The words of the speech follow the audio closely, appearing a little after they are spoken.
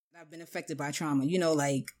I've been affected by trauma.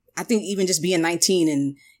 Like, I think even just being 19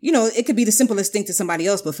 and, it could be the simplest thing to somebody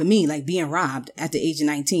else. But for me, like being robbed at the age of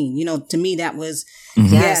 19, to me, that was,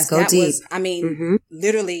 yes, go deep.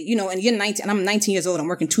 Literally, and you're 19 and I'm 19 years old. I'm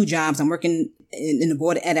working 2 jobs. I'm working in the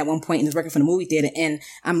board ed at one point and was working for the movie theater. And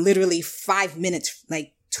I'm literally 5 minutes,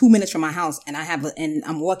 like 2 minutes from my house. And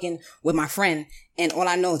I'm walking with my friend and all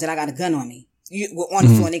I know is that I got a gun on me. We're on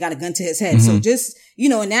the floor and they got a gun to his head. So just,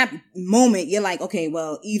 in that moment, you're like, okay,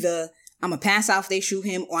 well, either I'm going to pass out if they shoot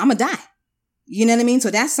him or I'm going to die. You know what I mean? So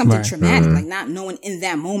that's something traumatic, like not knowing in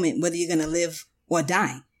that moment whether you're going to live or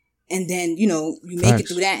die. And then, you make it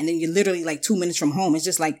through that and then you're literally like 2 minutes from home. It's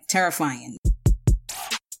just like terrifying.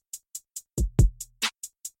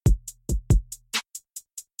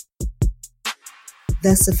 The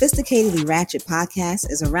Sophisticatedly Ratchet podcast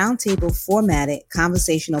is a roundtable formatted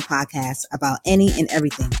conversational podcast about any and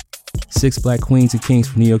everything. 6 Black queens and kings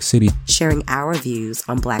from New York City, sharing our views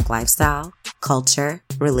on Black lifestyle, culture,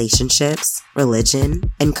 relationships,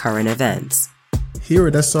 religion, and current events. Here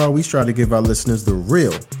at SR, we try to give our listeners the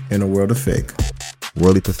real in a world of fake.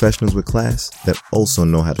 Worldly professionals with class that also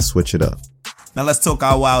know how to switch it up. Now let's talk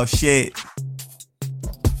our wild shit.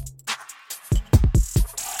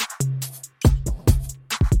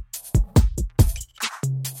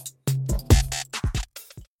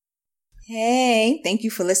 Hey, thank you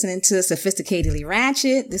for listening to Sophisticatedly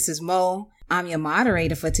Ratchet. This is Mo. I'm your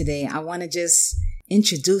moderator for today. I want to just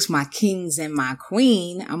introduce my kings and my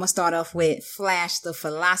queen. I'm going to start off with Flash the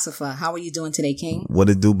Philosopher. How are you doing today, King? What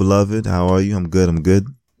it do, beloved? How are you? I'm good.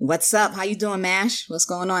 What's up? How you doing, Mash? What's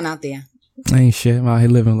going on out there? I ain't shit. I'm out here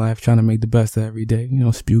living life, trying to make the best of every day.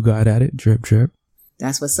 Spew God at it. Drip, drip.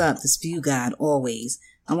 That's what's up. The Spew God, always.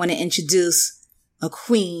 I want to introduce a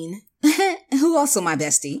queen who also my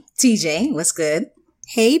bestie, TJ. What's good?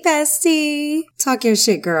 Hey, bestie. Talk your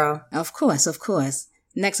shit, girl. Of course.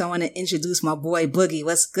 Next, I want to introduce my boy, Boogie.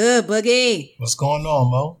 What's good, Boogie? What's going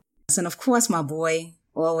on, Mo? And of course, my boy,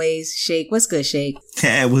 always, Shake. What's good, Shake?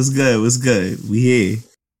 Yeah, what's good? We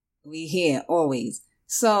here, always.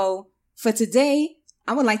 So, for today,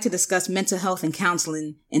 I would like to discuss mental health and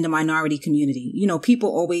counseling in the minority community. People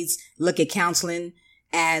always look at counseling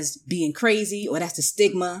as being crazy or that's the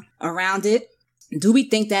stigma around it. Do we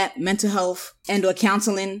think that mental health and or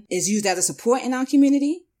counseling is used as a support in our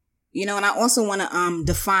community? And I also want to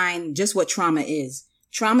define just what trauma is.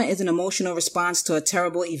 Trauma is an emotional response to a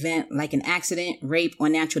terrible event like an accident, rape, or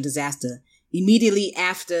natural disaster. Immediately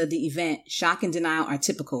after the event, shock and denial are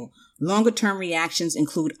typical. Longer-term reactions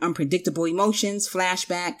include unpredictable emotions,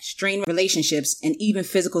 flashback, strained relationships, and even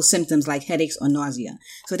physical symptoms like headaches or nausea.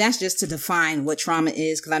 So that's just to define what trauma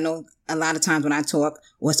is, because I know a lot of times when I talk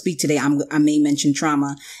or speak today, I may mention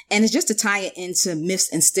trauma. And it's just to tie it into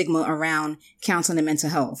myths and stigma around counseling and mental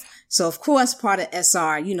health. So, of course, part of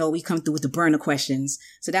SR, we come through with the burner questions.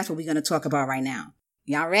 So that's what we're going to talk about right now.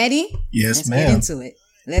 Y'all ready? Yes, ma'am. Let's get into it.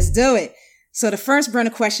 Let's do it. So the first burner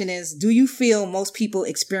question is, do you feel most people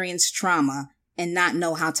experience trauma and not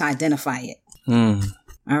know how to identify it?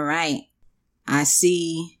 All right. I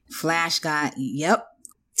see Flash got, yep.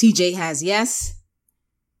 TJ has yes.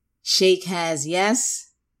 Shake has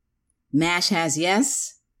yes. Mash has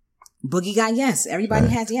yes. Boogie got yes. Everybody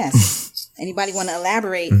has yes. Anybody want to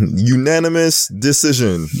elaborate? Unanimous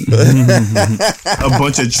decision. A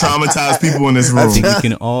bunch of traumatized people in this room. I think we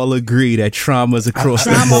can all agree that trauma's across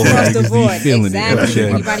the board. Across the board. Exactly.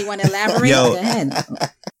 It. Anybody want to elaborate? Go ahead.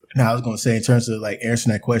 Now, I was going to say, in terms of like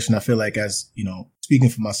answering that question, I feel like as, speaking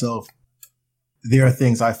for myself, there are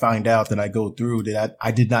things I find out that I go through that I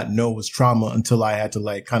did not know was trauma until I had to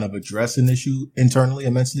like kind of address an issue internally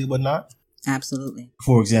and mentally, whatnot. Absolutely.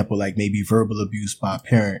 For example, like maybe verbal abuse by a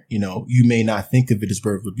parent, you may not think of it as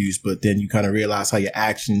verbal abuse, but then you kind of realize how your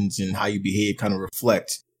actions and how you behave kind of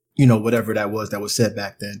reflect, whatever that was said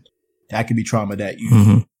back then. That could be trauma that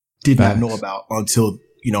you did not know about until,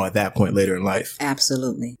 at that point later in life.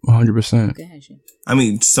 Absolutely. 100%. Go ahead, Shane. I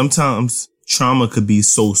mean, sometimes trauma could be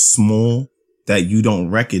so small that you don't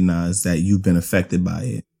recognize that you've been affected by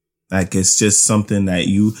it. Like it's just something that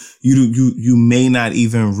you may not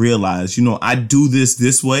even realize, I do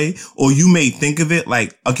this way, or you may think of it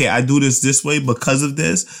like, okay, I do this way because of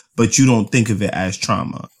this, but you don't think of it as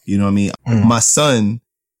trauma. You know what I mean? My son,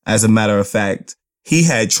 as a matter of fact, he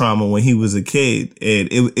had trauma when he was a kid, and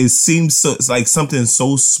it seems so, it's like something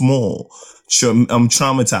so small,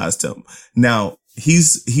 traumatized him. Now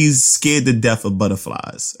he's scared to death of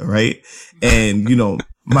butterflies. All right. And,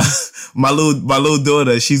 my little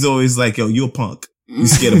daughter, she's always like, yo, you're a punk. You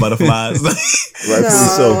scared of butterflies. Rightfully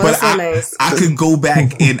so. But I could go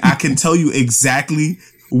back and I can tell you exactly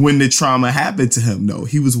when the trauma happened to him, though.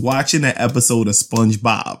 He was watching an episode of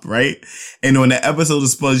SpongeBob, right? And on the episode of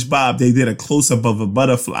SpongeBob, they did a close-up of a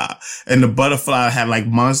butterfly. And the butterfly had like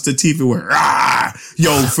monster teeth. It went, rah!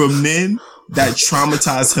 Yo, from then, that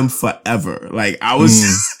traumatized him forever. Like, I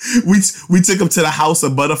was, we took him to the house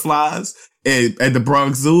of butterflies at the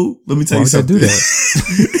Bronx Zoo. Let me tell you something. Do that?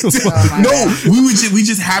 We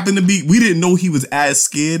just happened to be, we didn't know he was as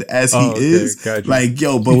scared as he is. Gotcha. Like,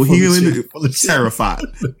 yo, but he was terrified.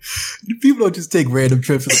 People don't just take random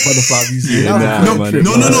trips to the butterfly museum. No.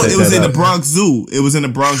 It was in the Bronx Zoo. It was in the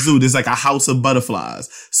Bronx Zoo. There's like a house of butterflies.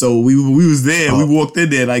 So we was there. We walked in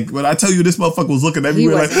there. Like, when I tell you this motherfucker was looking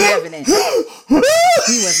everywhere, he wasn't having it.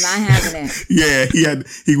 He was not having it. Yeah,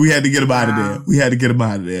 we had to get him out of there. We had to get him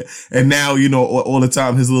out of there. And now, you know, all the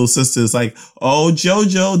time his little sister is like, "Oh,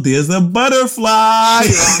 JoJo, there's a butterfly."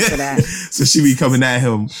 She wrong for that. So she be coming at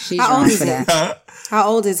him. She's wrong for that. How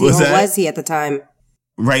old is he, or was he at the time?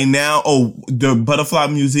 Right now, the Butterfly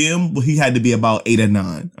Museum, he had to be about 8 or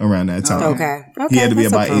 9 around that time. Okay. He had to be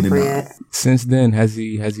about 8 or 9. Since then, has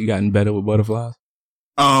he gotten better with butterflies?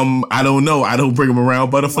 I don't know. I don't bring him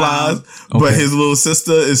around butterflies, but his little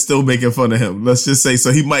sister is still making fun of him. Let's just say,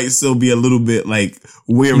 so he might still be a little bit like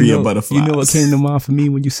weary of butterflies. You know what came to mind for me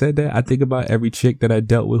when you said that? I think about every chick that I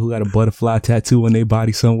dealt with who got a butterfly tattoo on their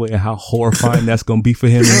body somewhere and how horrifying that's going to be for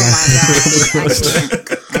him. Oh my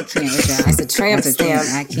God. I can't with y'all. It's a tramp stamp.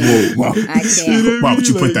 I can't. I can't. Why would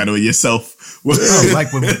you put that on yourself? I don't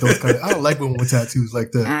like women with those kind of, I don't like women with tattoos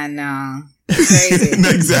like that. I know. Crazy.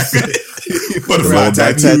 Exactly. Butterfly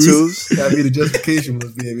tattoos. That'd be the justification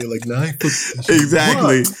was being like, nah,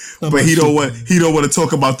 exactly. But he don't want to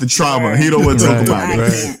talk about the trauma. He don't want to talk about it. I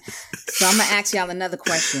can't. So I'm gonna ask y'all another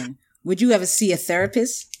question. Would you ever see a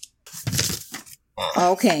therapist?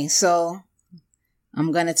 Okay, so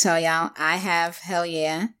I'm gonna tell y'all I have, hell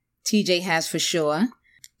yeah. TJ has for sure.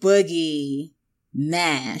 Boogie,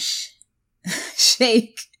 Mash,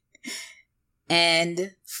 Shake,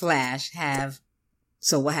 and Flash have.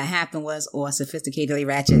 So what had happened was, or Sophisticatedly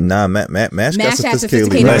Ratchet. Nah, Mash got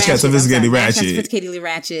Sophisticatedly Sophisticatedly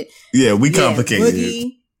Ratchet. Yeah, we complicated.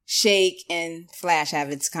 Boogie, Shake, and Flash have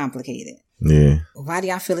it's complicated. Yeah. Why do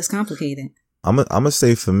y'all feel it's complicated? I'm gonna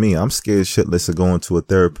say for me, I'm scared shitless of going to a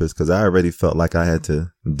therapist because I already felt like I had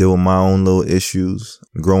to deal with my own little issues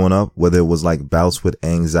growing up, whether it was like bouts with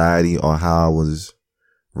anxiety or how I was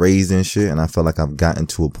raised and shit. And I felt like I've gotten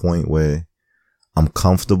to a point where I'm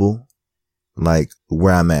comfortable, like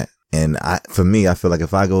where I'm at. And for me, I feel like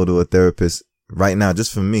if I go to a therapist right now,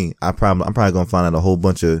 just for me, I'm probably gonna find out a whole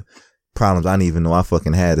bunch of problems I didn't even know I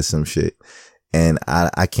fucking had or some shit. And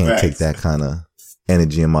I can't take that kind of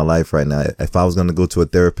energy in my life right now. If I was going to go to a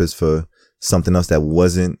therapist for something else that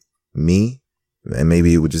wasn't me, and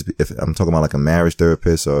maybe it would just be, if I'm talking about like a marriage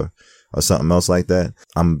therapist or something else like that,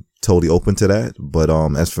 I'm totally open to that. But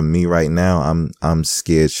as for me right now, I'm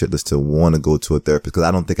scared shitless to want to go to a therapist because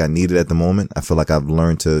I don't think I need it at the moment. I feel like I've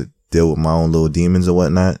learned to deal with my own little demons and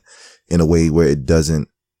whatnot in a way where it doesn't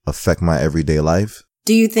affect my everyday life.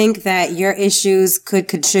 Do you think that your issues could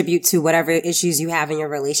contribute to whatever issues you have in your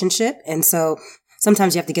relationship? And so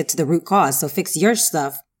sometimes you have to get to the root cause. So fix your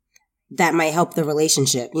stuff. That might help the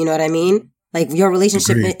relationship. You know what I mean? Like your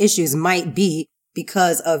relationship issues might be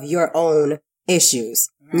because of your own issues.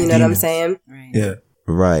 You know what I'm saying? Right. Yeah.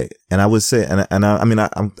 Right. And I would say, and I mean, I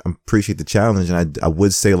appreciate the challenge. And I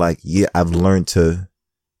would say like, yeah, I've learned to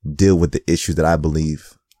deal with the issues that I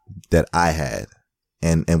believe that I had.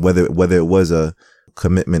 And whether it was a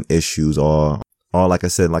commitment issues or like I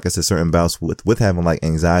said, certain bouts with having like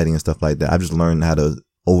anxiety and stuff like that. I've just learned how to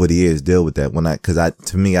over the years deal with that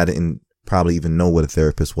to me, I didn't probably even know what a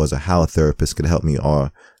therapist was or how a therapist could help me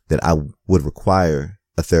or that I would require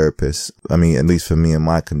a therapist. I mean, at least for me and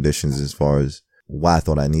my conditions as far as why I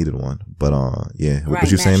thought I needed one. But, yeah. Right,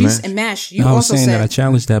 what you saying, Mash? And Mash, you I was also saying said that I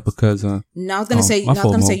challenged that because, I was going to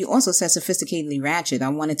say you also said Sophisticatedly Ratchet. I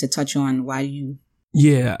wanted to touch on why you.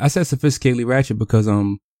 Yeah, I said Sophisticatedly Ratchet because,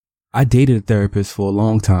 I dated a therapist for a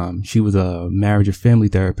long time. She was a marriage and family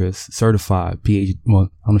therapist, certified PhD. Well,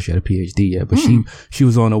 I don't know if she had a PhD yet, but she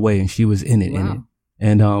was on her way and she was in it.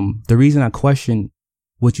 And the reason I question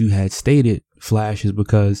what you had stated, Flash, is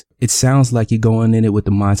because it sounds like you're going in it with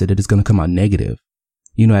the mindset that it's going to come out negative.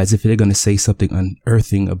 You know, as if they're going to say something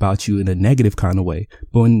unearthing about you in a negative kind of way.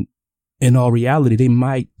 But in all reality, they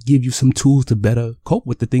might give you some tools to better cope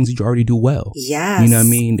with the things that you already do well. Yes. You know what I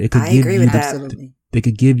mean? It could I agree with that. Absolutely. They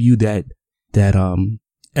could give you that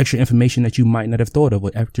extra information that you might not have thought of,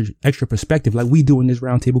 or extra perspective, like we do in this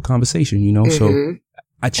roundtable conversation, you know? So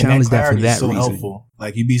I challenge that for that reason. Helpful.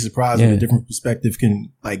 Like you'd be surprised what a different perspective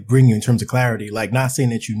can like bring you in terms of clarity. Like not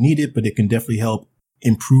saying that you need it, but it can definitely help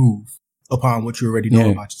improve upon what you already know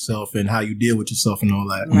about yourself and how you deal with yourself and all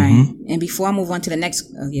that. Right. And before I move on to the next,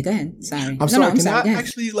 go ahead. Sorry. I'm sorry.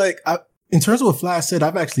 Actually, in terms of what Flash said,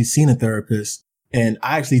 I've actually seen a therapist and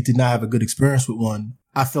I actually did not have a good experience with one.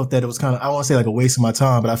 I felt that it was kind of, I don't want to say like a waste of my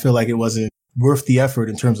time, but I feel like it wasn't worth the effort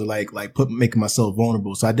in terms of making myself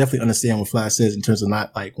vulnerable. So I definitely understand what Flash says in terms of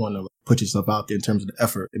not like wanting to put yourself out there in terms of the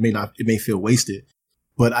effort. It may feel wasted,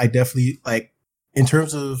 but I definitely in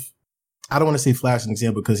terms of, I don't want to say Flash as an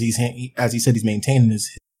example because as he said, he's maintaining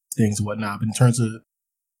his things and whatnot. But in terms of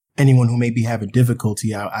anyone who may be having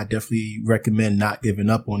difficulty, I definitely recommend not giving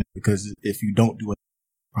up on it because if you don't do it,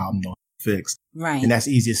 the problem don't get fixed. Right. And that's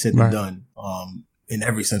easier said than done, in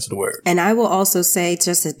every sense of the word. And I will also say,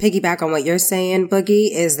 just to piggyback on what you're saying,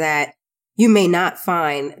 Boogie, is that you may not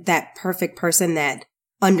find that perfect person that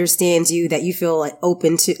understands you, that you feel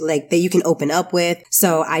open to, that you can open up with.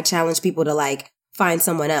 So I challenge people to find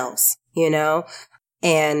someone else.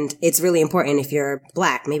 And it's really important if you're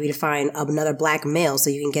Black, maybe to find another Black male so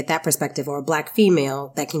you can get that perspective, or a Black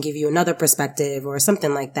female that can give you another perspective or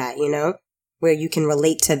something like that, where you can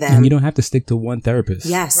relate to them. And you don't have to stick to one therapist.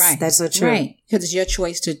 Yes, right. That's so true. Right. Because it's your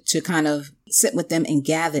choice to kind of sit with them and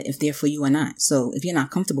gather if they're for you or not. So if you're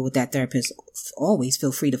not comfortable with that therapist, always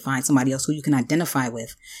feel free to find somebody else who you can identify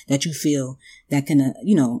with, that you feel that can,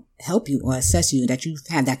 help you or assess you, that you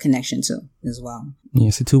have that connection to as well. Yeah,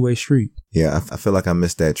 it's a two-way street. Yeah, I feel like I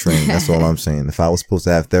missed that train. That's all I'm saying. If I was supposed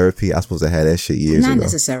to have therapy, I was supposed to have that shit years ago. Not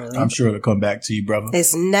necessarily. I'm sure it'll come back to you, brother.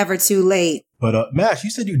 It's never too late. But Mash,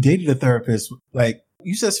 you said you dated a therapist.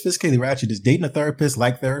 You said Sophisticatedly Ratchet. Is dating a therapist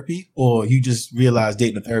like therapy? Or you just realized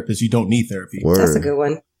dating a therapist, you don't need therapy? Word. That's a good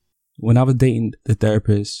one. When I was dating the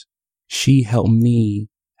therapist, she helped me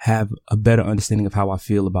have a better understanding of how I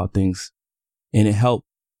feel about things. And it helped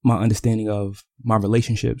my understanding of my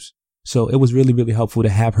relationships. So it was really, really helpful to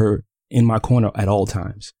have her in my corner at all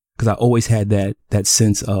times. Because I always had that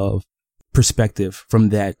sense of perspective from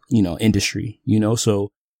that, industry,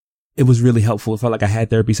 so it was really helpful. It felt like I had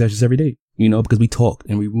therapy sessions every day, because we talked,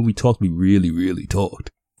 and when we talked, we really, really talked.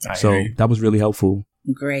 So that was really helpful.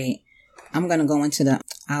 Great. I'm going to go into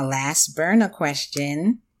our last burner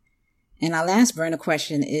question. And our last burner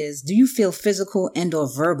question is, do you feel physical and or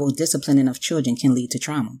verbal disciplining of children can lead to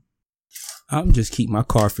trauma? I'm just keep my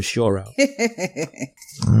car for sure out.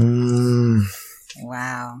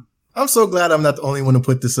 Wow. I'm so glad I'm not the only one to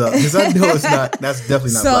put this up because I know it's not. That's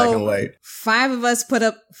definitely not black and white. Five of us put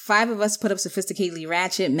up Sophisticatedly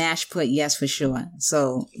Ratchet. Mash put yes for sure.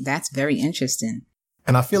 So that's very interesting.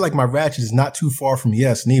 And I feel like my ratchet is not too far from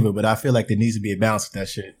yes neither, but I feel like there needs to be a balance with that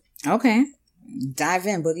shit. Okay. Dive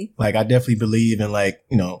in, Boogie. I definitely believe in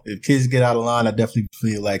if kids get out of line, I definitely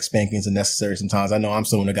feel like spankings are necessary sometimes. I know I'm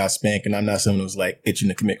someone that got spanked and I'm not someone who's itching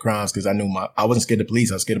to commit crimes because I wasn't scared of police.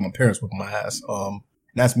 I was scared of my parents whipping my ass.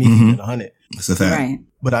 That's me keeping it 100. That's a fact. Right.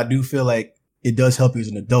 But I do feel like it does help you as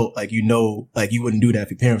an adult. You wouldn't do that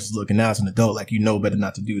if your parents was looking. Now as an adult, better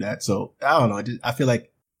not to do that. So I don't know. I feel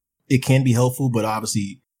like it can be helpful, but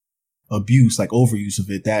obviously abuse, overuse of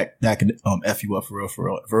it, that can F you up for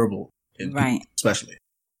real, verbal. Right. Especially.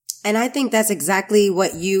 And I think that's exactly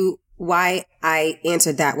why I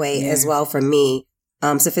answered that way as well for me,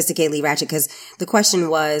 Sophisticatedly Ratchet, because the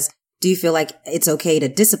question was, do you feel like it's okay to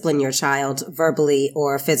discipline your child verbally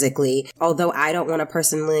or physically? Although I don't want to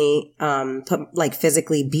personally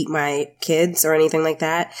physically beat my kids or anything like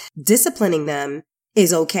that, disciplining them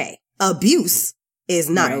is okay. Abuse is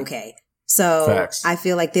not okay. So facts. I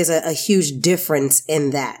feel like there's a huge difference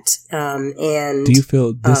in that. And do you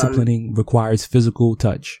feel disciplining requires physical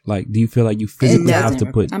touch? Do you feel like you physically have to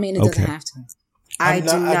put? I mean, it doesn't have to. I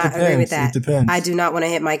do not agree with that. It depends. I do not want to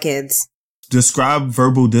hit my kids. Describe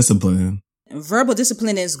verbal discipline. Verbal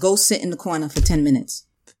discipline is go sit in the corner for 10 minutes.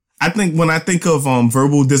 I think when I think of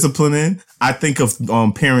verbal disciplining, I think of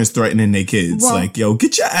parents threatening their kids. Well, yo,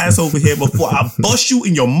 get your ass over here before I bust you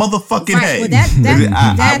in your motherfucking head.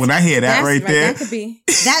 Well, when I hear that right there. That could be.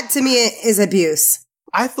 That to me is abuse.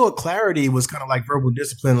 I thought clarity was kind of like verbal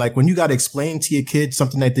discipline. When you got to explain to your kids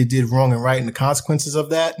something that they did wrong and right and the consequences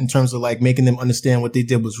of that in terms of making them understand what they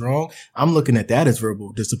did was wrong. I'm looking at that as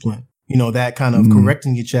verbal discipline. That kind of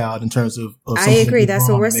correcting your child in terms of I agree. That's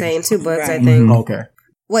what we're saying too, Bugs, I think. Okay.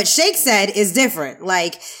 What Shake said is different.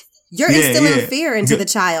 You're instilling fear into the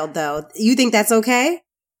child, though. You think that's okay?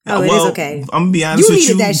 Oh, it is okay. I'm gonna be honest with you.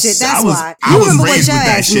 You needed that shit. That's why. I was remember raised what with your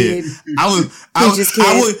that ass shit. needed.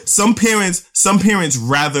 I would. Some parents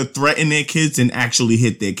rather threaten their kids than actually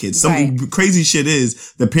hit their kids. Some crazy shit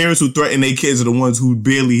is the parents who threaten their kids are the ones who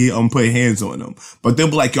barely put hands on them. But they'll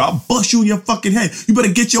be like, "Yo, I'll bust you in your fucking head. You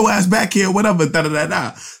better get your ass back here, whatever." Da da da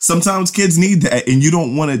da. Sometimes kids need that, and you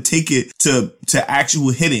don't want to take it to actual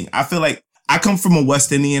hitting. I feel like I come from a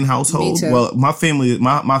West Indian household. Well, my family,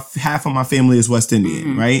 my half of my family is West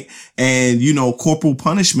Indian, right? And you know, corporal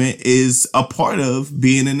punishment is a part of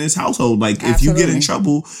being in this household. Like, if you get in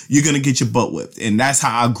trouble, you're gonna get your butt whipped, and that's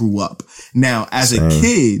how I grew up. Now, as a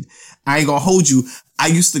kid, I ain't gonna hold you. I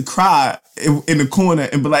used to cry in the corner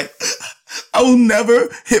and be like, I will never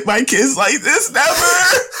hit my kids like this. Never.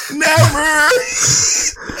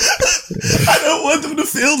 I don't want them to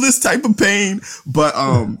feel this type of pain. But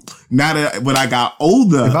now that when I got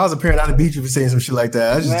older, if I was a parent, I'd beat you for saying some shit like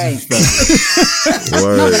that. That's just disrespectful.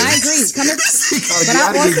 No, but I agree. But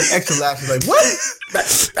I give you extra laughs. Like what?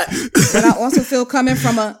 But I also feel coming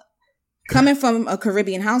from a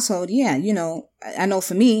Caribbean household, yeah, you know, I know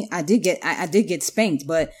for me, I did get spanked,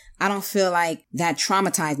 but I don't feel like that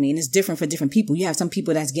traumatized me. And it's different for different people. You have some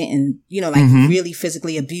people that's getting, you know, like really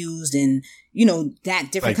physically abused and, you know,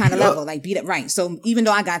 that different kind of level, like beat up. Right. So even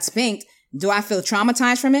though I got spanked, do I feel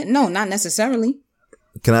traumatized from it? No, not necessarily.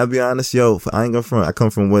 Can I be honest, yo? I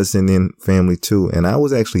come from West Indian family too, and I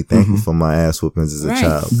was actually thankful for my ass whoopings as a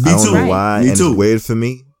child. I don't know why, and it's weird for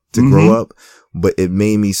me to grow up, but it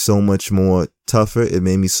made me so much more tougher. It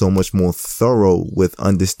made me so much more thorough with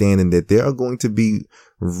understanding that there are going to be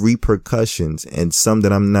repercussions and some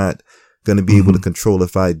that I'm not going to be able to control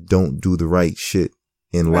if I don't do the right shit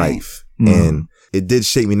in life. And it did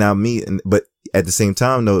shape me, but at the same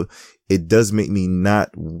time though, it does make me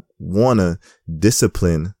not want to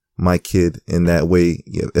discipline my kid in that way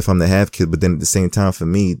if I'm the half kid. But then at the same time, for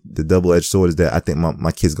me, the double-edged sword is that I think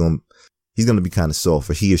my kid's he's going to be kind of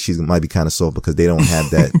soft, or he or she might be kind of soft because they don't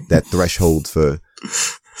have that threshold for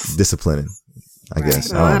disciplining, I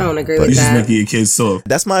guess. I don't agree with that. You just making your kids soft.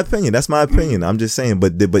 That's my opinion. I'm just saying,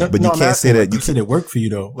 but you can't say that. You said it worked for you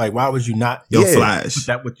though. Like, why would you not Flash put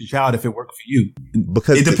that with your child if it worked for you?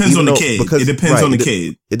 Because it depends on the kid. It depends on the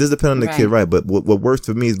kid. It does depend on the kid, right? But what works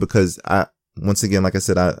for me is because once again, like I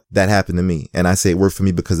said, that happened to me, and I say it worked for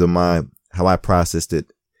me because of how I processed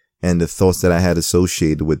it and the thoughts that I had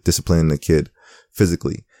associated with disciplining the kid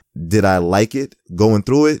physically. Did I like it going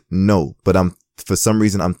through it? No, but for some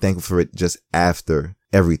reason, I'm thankful for it just after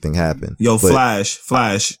everything happened. Yo, Flash.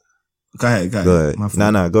 Go ahead. Go ahead.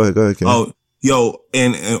 No, go ahead, Ken. Oh, yo,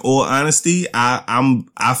 in all honesty,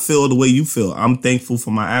 I feel the way you feel. I'm thankful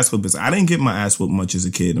for my ass whoopings. I didn't get my ass whooped much as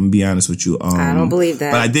a kid. I'm gonna be honest with you. I don't believe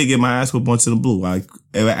that. But I did get my ass whooped once in the blue.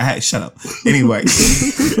 Shut up. Anyway,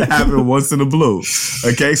 it happened once in the blue.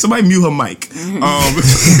 Okay, somebody mute her mic.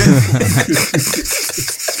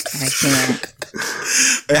 I can't.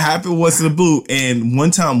 It happened once in the blue. And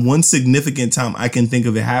one significant time I can think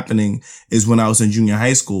of it happening is when I was in junior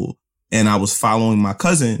high school and I was following my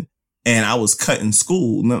cousin and I was cutting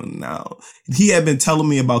school. No, he had been telling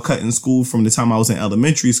me about cutting school from the time I was in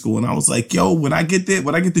elementary school. And I was like, yo, when I get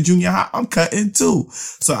to junior high, I'm cutting too.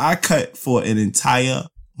 So I cut for an entire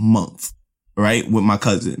month, right? With my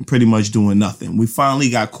cousin, pretty much doing nothing. We finally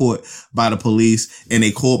got caught by the police and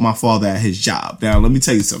they called my father at his job. Now, let me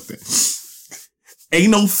tell you something. Ain't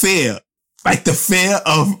no fear. Like the fear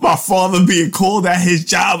of my father being called at his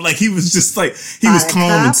job. Like he was just like, he was calm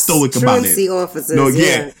and stoic about it. Truancy officers.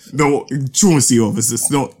 Truancy officers.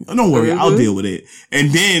 No, don't worry. I'll deal with it.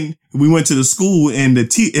 And then we went to the school and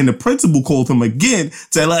the principal called him again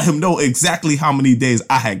to let him know exactly how many days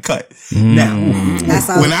I had cut. Now,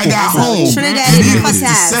 when I got home, needless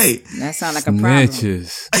to say, that sounds like a problem.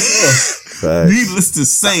 Needless to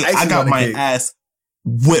say, I got my ass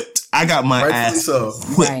whipped. I got my ass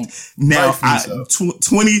whipped. Right. Now,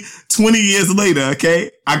 20 years later,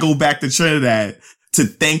 okay, I go back to Trinidad to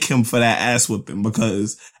thank him for that ass whipping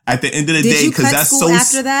because at the end of the day, because that's so.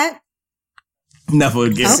 After that? Never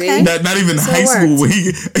again. Okay. Not even in high school.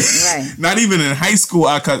 Not even in high school,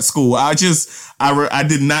 I cut school. I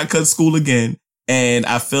did not cut school again. And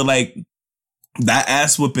I feel like that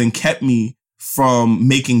ass whipping kept me from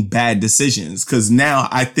making bad decisions. Cause now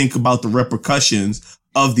I think about the repercussions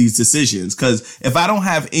of these decisions. Cause if I don't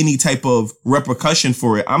have any type of repercussion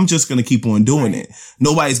for it, I'm just going to keep on doing it.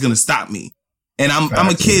 Nobody's going to stop me. And I'm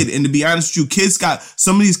a kid. And to be honest with you,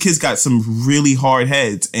 some of these kids got some really hard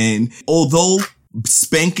heads. And although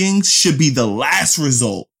spankings should be the last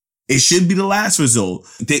result, It should be the last result.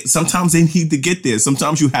 Sometimes they need to get there.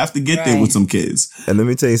 Sometimes you have to get there with some kids. And let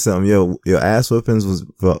me tell you something, your ass whoopings was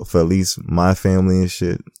for at least my family and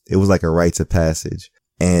shit. It was like a rite of passage,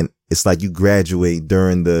 and it's like you graduate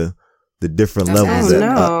during the different levels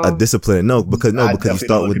of discipline. Because you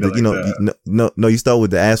start with you start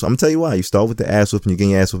with the ass. I'm gonna tell you why. You start with the ass whooping. You get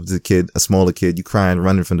your ass whooped as a smaller kid. You crying,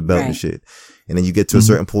 running from the belt and shit. And then you get to a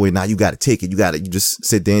certain point. Now you got to take it. You just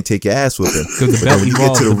sit there and take your ass whooping. Because the belt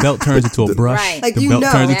evolves. The belt turns into a brush. Right. Like the belt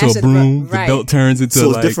turns into a broom. The belt turns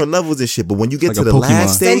into it's different levels and shit. But when you get to the Pokemon.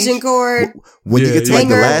 last stage, extension cord. When you get to like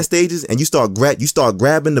the last stages, and you start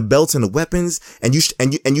grabbing the belts and the weapons, and you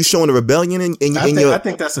showing the rebellion I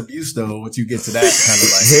think that's abuse though. Once you get to that kind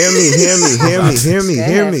of like, hear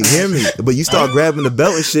me. But you start grabbing the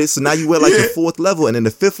belt and shit. So now you wear like the 4th level, and then the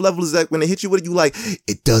 5th level is like when they hit you with it, you like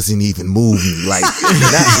it doesn't even move me. Like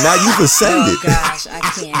now you've ascended. Oh gosh, I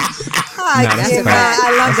can't. I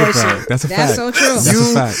love that shit. That's a fact. That's so true.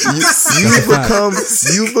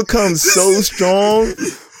 You've become so strong.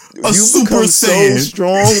 You become so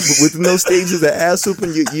strong within those stages of ass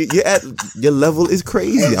whooping. You're at your level is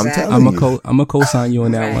crazy. Exactly. I'm telling you. I'm a co-sign you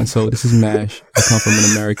on that one. So this is MASH. I come from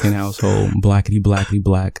an American household, blackity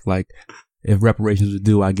black. Like if reparations was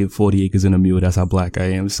due, I give 40 acres and a mule. That's how black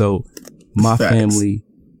I am. So my family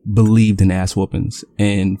believed in ass whoopings,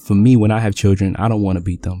 and for me, when I have children, I don't want to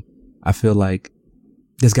beat them. I feel like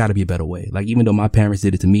there's got to be a better way. Like even though my parents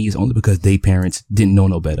did it to me, it's only because they parents didn't know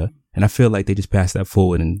no better. And I feel like they just passed that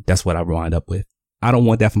forward, and that's what I wind up with. I don't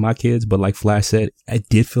want that for my kids, but like Flash said, I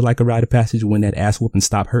did feel like a rite of passage when that ass whooping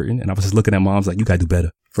stopped hurting, and I was just looking at moms like, you gotta do better.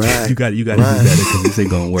 Right. You gotta do better because this ain't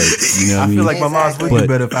gonna work. You know what I mean? feel like my mom's would do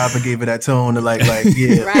better if I ever gave her that tone to like,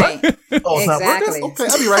 yeah. Right. Oh, it's not working? Okay,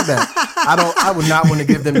 I'll be right back. I would not want to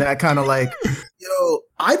give them that kind of like,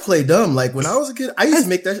 I play dumb. Like when I was a kid, I used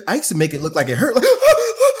to make it look like it hurt. Like,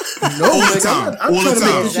 I'm trying to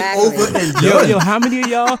make this shit over and done. Yo, how many of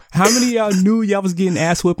y'all knew y'all was getting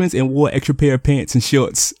ass whoopings and wore extra pair of pants and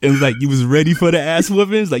shorts? And like you was ready for the ass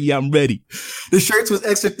whoopings? Like, yeah, I'm ready. The shirts was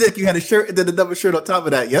extra thick. You had a shirt and then another shirt on top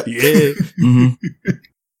of that. Yep. Yeah. Mm-hmm.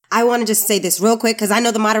 I want to just say this real quick because I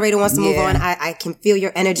know the moderator wants to move on. I can feel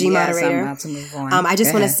your energy, moderator. I'm about to move on. I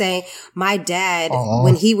just want to say my dad,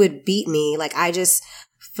 when he would beat me, like I just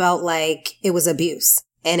felt like it was abuse.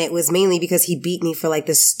 And it was mainly because he beat me for like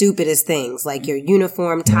the stupidest things, like your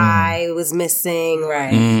uniform tie was missing,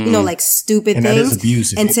 right? Like stupid and things. That is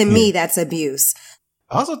abuse. And to me, that's abuse.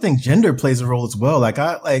 I also think gender plays a role as well.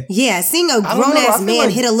 Seeing a grown ass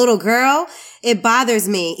man hit a little girl, it bothers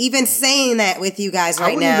me. Even saying that with you guys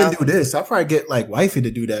right now. I wouldn't even do this. I'd probably get like wifey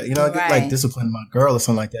to do that. I get like discipline my girl or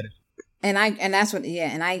something like that. And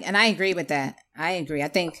I agree with that. I agree. I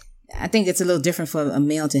think it's a little different for a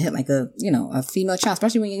male to hit like a female child,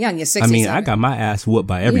 especially when you're young. You're 6. I mean, I got my ass whooped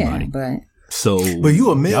by everybody. Yeah, but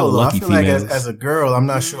you a male, though. I feel females. like as a girl, I'm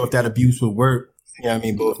not sure if that abuse would work. You know what I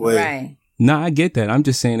mean? Both ways. Right. No, I get that. I'm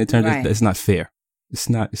just saying in terms of it's not fair. It's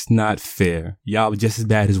not fair. Y'all are just as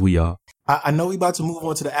bad as we are. I know we about to move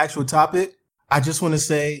on to the actual topic. I just want to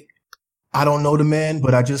say, I don't know the man,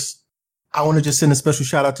 but I want to just send a special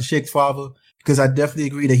shout out to Shake's father because I definitely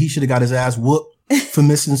agree that he should have got his ass whooped for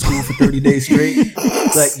missing school for 30 days straight.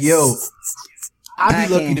 Like, yo, I'd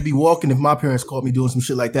be lucky to be walking if my parents caught me doing some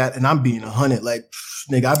shit like that, and I'm being 100. Like,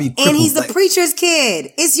 nigga, I'd be crippled. And he's the preacher's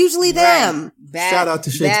kid. It's usually them. Shout out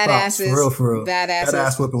to Shake's pops. For real. That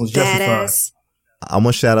ass whipping was justified. I'm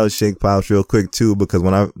gonna shout out Shake Pops real quick too, because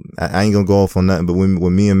when I ain't gonna go off on nothing, but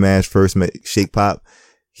when me and Mash first met Shake Pop,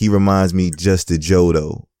 he reminds me just of Joe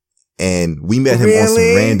though. And we met him on some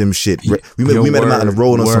random shit. We met him out on the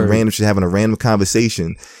road on some random shit, having a random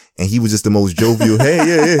conversation. And he was just the most jovial,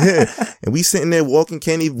 hey. And we sitting there walking,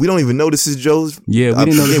 we don't even know this is Joe's. Yeah, we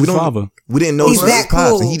didn't know this was his father. We didn't know this was his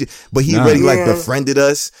pops. But he already befriended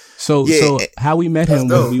us. So how we met him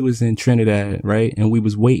was we was in Trinidad, right? And we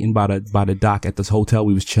was waiting by the dock at this hotel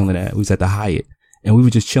we was chilling at. We was at the Hyatt. And we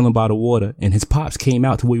were just chilling by the water, and his pops came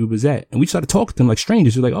out to where we was at, and we started talking to him like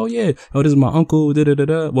strangers. We were like, "Oh yeah, this is my uncle."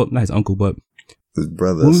 Well, not his uncle, but his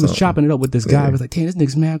brother. When we was chopping it up with this guy, I was like, "Damn, this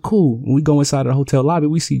nigga's mad cool." When we go inside the hotel lobby,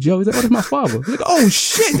 we see Joe. He's like, "Oh, that's my father." We're like, "Oh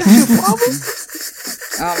shit, that's your father."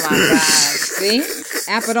 Oh my god! See,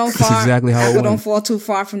 apple don't fall too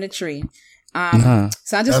far from the tree.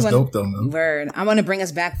 So I just want I want to bring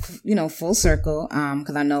us back, full circle.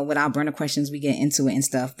 Cause I know with our burner questions, we get into it and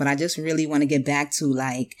stuff, but I just really want to get back to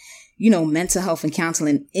mental health and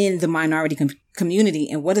counseling in the minority community.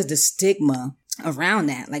 And what is the stigma around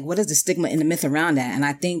that? Like, what is the stigma and the myth around that? And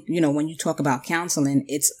I think, when you talk about counseling,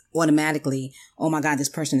 it's automatically, oh my God, this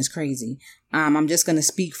person is crazy. I'm just going to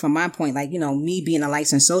speak from my point, like, me being a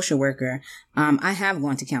licensed social worker, I have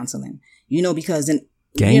gone to counseling, because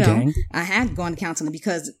gang. I had gone to counseling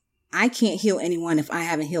because I can't heal anyone if I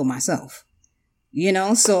haven't healed myself.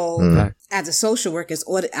 So as a social worker,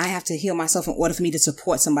 I have to heal myself in order for me to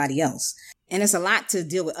support somebody else. And it's a lot to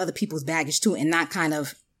deal with other people's baggage too, and not kind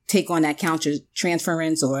of take on that counter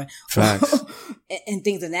transference or and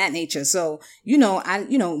things of that nature. So,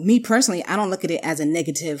 me personally, I don't look at it as a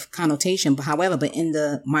negative connotation, but in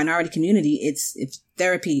the minority community, it's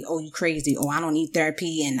therapy. Oh, you crazy. Oh, I don't need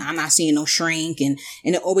therapy and I'm not seeing no shrink. And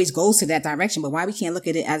it always goes to that direction. But why we can't look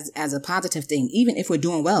at it as a positive thing, even if we're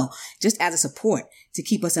doing well, just as a support to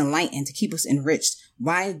keep us enlightened, to keep us enriched.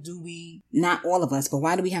 Why do we, not all of us, but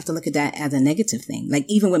why do we have to look at that as a negative thing? Like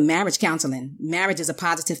even with marriage counseling, marriage is a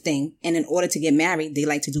positive thing. And in order to get married, they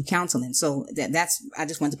like to do counseling. So I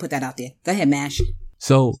just wanted to put that out there. Go ahead, Mash.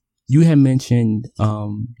 So you had mentioned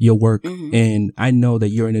your work, and I know that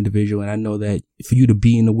you're an individual, and I know that for you to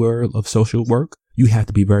be in the world of social work, you have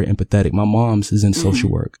to be very empathetic. My mom's is in social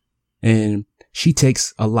work, and she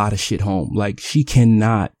takes a lot of shit home. Like she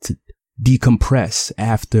cannot decompress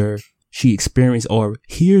after she experienced or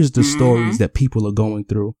hears the stories that people are going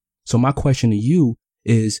through. So my question to you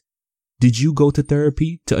is, did you go to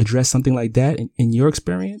therapy to address something like that in your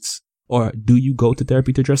experience? Or do you go to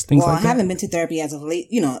therapy to address things like that? Well, I haven't been to therapy as of late,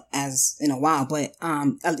 as in a while. But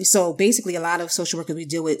so basically a lot of social workers, we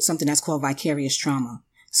deal with something that's called vicarious trauma.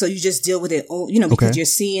 So you just deal with it, because you're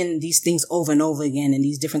seeing these things over and over again in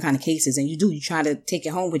these different kind of cases. And you try to take it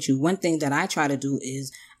home with you. One thing that I try to do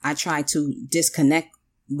is I try to disconnect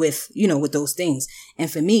with those things.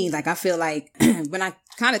 And for me, like, I feel like when I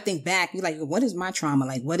kind of think back, you're like, what is my trauma?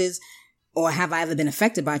 Like, or have I ever been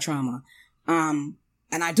affected by trauma?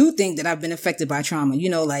 And I do think that I've been affected by trauma,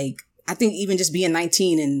 like, I think even just being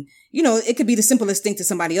 19 and, it could be the simplest thing to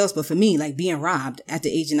somebody else. But for me, like being robbed at the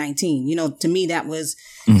age of 19, to me, that was,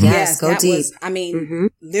 literally,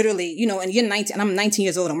 and you're 19 and I'm 19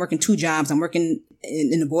 years old. I'm working 2 jobs. I'm working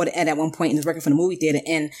in the board ed at one point and was working for the movie theater.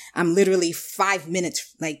 And I'm literally 5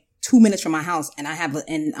 minutes, like 2 minutes from my house. And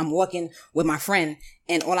and I'm walking with my friend.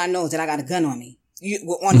 And all I know is that I got a gun on me.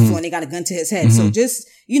 We're on the floor and they got a gun to his head. So just,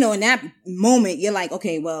 in that moment, you're like,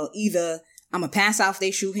 okay, well, either I'm going to pass out if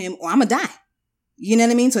they shoot him or I'm going to die. You know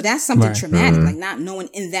what I mean? So that's something traumatic, like not knowing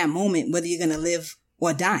in that moment whether you're going to live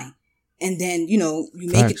or die. And then, you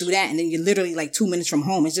make it through that and then you're literally like 2 minutes from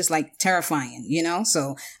home. It's just like terrifying,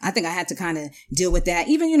 So I think I had to kind of deal with that.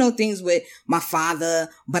 Even, things with my father.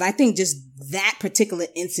 But I think just that particular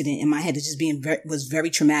incident in my head is just was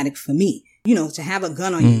very traumatic for me. To have a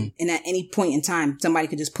gun on you and at any point in time, somebody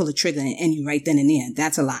could just pull a trigger and end you right then and there.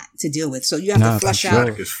 That's a lot to deal with. So you have to flush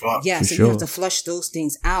out. You have to flush those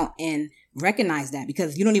things out and recognize that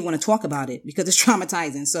because you don't even want to talk about it because it's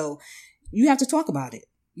traumatizing. So you have to talk about it.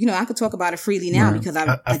 I could talk about it freely now because I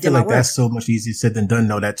did feel my like work. that's so much easier said than done,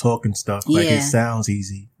 though, that talking stuff. Like it sounds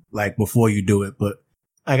easy, like before you do it. But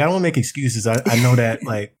like, I don't want to make excuses. I know that,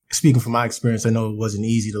 like, speaking from my experience, I know it wasn't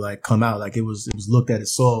easy to like come out. Like it was looked at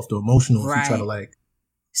as soft or emotional if you try to like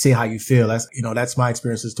say how you feel. That's my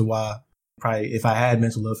experience as to why probably if I had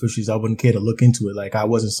mental health issues, I wouldn't care to look into it. Like I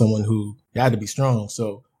wasn't someone who had to be strong.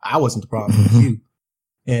 So I wasn't the problem. It was you.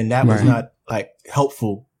 And that was not like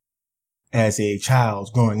helpful as a child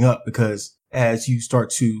growing up because as you start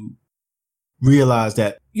to realize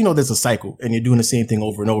that, there's a cycle and you're doing the same thing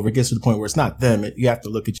over and over, it gets to the point where it's not them. You have to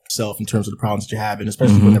look at yourself in terms of the problems that you're having,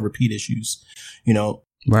 especially when they repeat issues,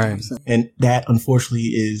 Right. And that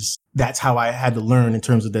unfortunately that's how I had to learn in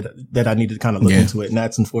terms of that I needed to kind of look into it. And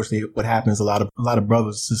that's unfortunately what happens. A lot of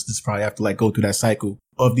brothers and sisters probably have to like go through that cycle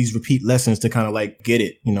of these repeat lessons to kind of like get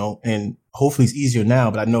it, and hopefully it's easier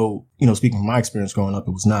now. But I know, speaking from my experience growing up,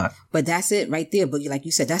 it was not. But that's it right there. But like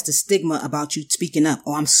you said, that's the stigma about you speaking up.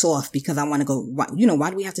 Oh, I'm soft because I want to go. Why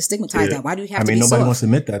do we have to stigmatize that? Why do you have to be soft? Nobody wants to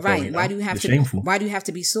admit that. Right. Why do you have to? Shameful. Why do you have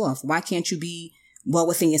to be soft? Why can't you be well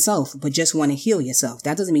within yourself, but just want to heal yourself?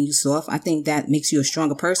 That doesn't mean you're soft. I think that makes you a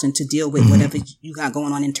stronger person to deal with whatever you got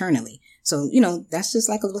going on internally. So, that's just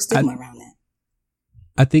like a little stigma around that.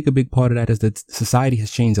 I think a big part of that is that society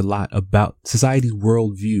has changed a lot about society's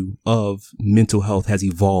worldview of mental health has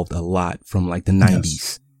evolved a lot from like the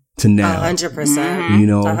 90s to now. 100%.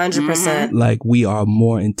 100%. Like we are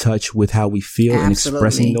more in touch with how we feel and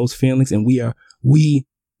expressing those feelings. And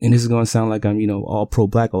and this is going to sound like I'm, all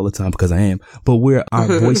pro-black all the time because I am, but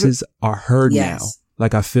our voices are heard now.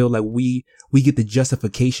 Like I feel like we get the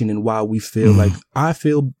justification in why we feel like I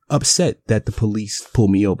feel upset that the police pull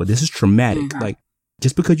me over. This is traumatic. Like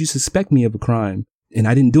just because you suspect me of a crime and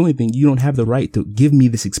I didn't do anything, you don't have the right to give me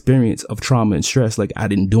this experience of trauma and stress like I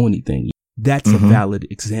didn't do anything. That's a valid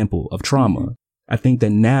example of trauma. I think that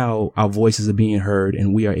now our voices are being heard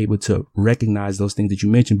and we are able to recognize those things that you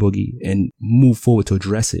mentioned, Boogie, and move forward to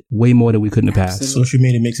address it way more than we could in the past. Social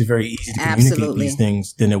media makes it very easy to communicate these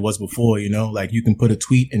things than it was before, you know? Like you can put a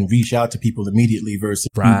tweet and reach out to people immediately versus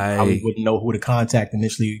how we wouldn't know who to contact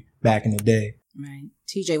initially back in the day. Right.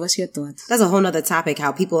 TJ, what's your thoughts? That's a whole nother topic,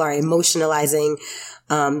 how people are emotionalizing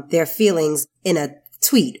their feelings in a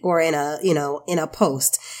tweet or in a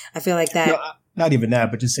post. I feel like that... Not even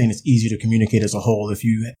that, but just saying it's easier to communicate as a whole. If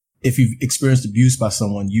you've experienced abuse by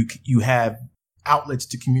someone, you have outlets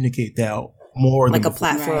to communicate that more like than a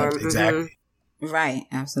platform. Right. Exactly. Right.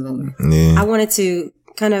 Absolutely. Yeah. I wanted to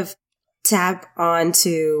kind of tap on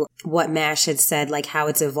to what Mash had said, like how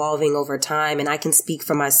it's evolving over time. And I can speak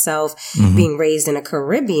for myself being raised in a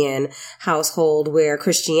Caribbean household where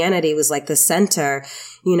Christianity was like the center.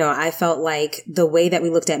 You know, I felt like the way that we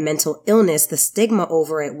looked at mental illness, the stigma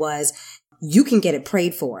over it was, you can get it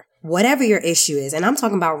prayed for, whatever your issue is. And I'm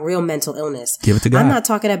talking about real mental illness. Give it to God. I'm not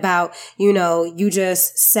talking about, you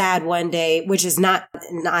just sad one day, which is not,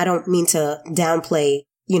 I don't mean to downplay,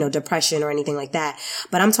 depression or anything like that.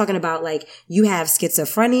 But I'm talking about like you have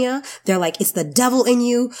schizophrenia. They're like, it's the devil in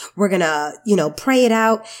you. We're going to, pray it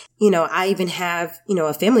out. I even have,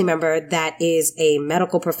 a family member that is a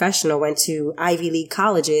medical professional, went to Ivy League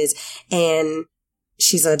colleges, and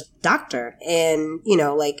she's a doctor, and,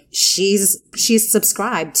 she's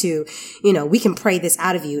subscribed to, we can pray this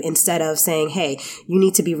out of you instead of saying, hey, you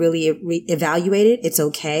need to be really evaluated. It's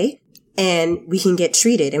okay. And we can get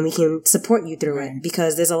treated and we can support you through it,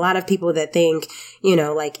 because there's a lot of people that think,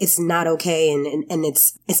 it's not okay and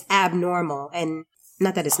it's abnormal, and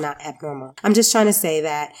not that it's not abnormal. I'm just trying to say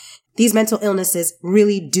that these mental illnesses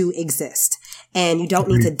really do exist. And you don't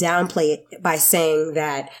need to downplay it by saying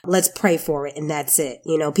that let's pray for it and that's it.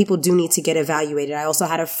 People do need to get evaluated. I also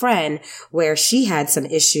had a friend where she had some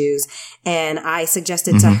issues, and I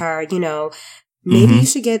suggested to her, maybe you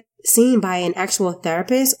should get seen by an actual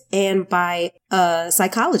therapist and by a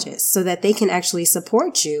psychologist so that they can actually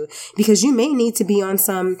support you, because you may need to be on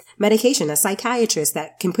some medication, a psychiatrist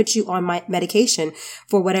that can put you on medication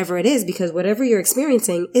for whatever it is, because whatever you're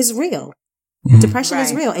experiencing is real. Depression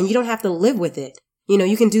is real, and you don't have to live with it.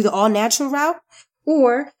 You can do the all natural route,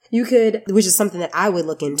 or you could, which is something that I would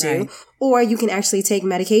look into, or you can actually take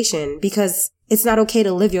medication, because it's not okay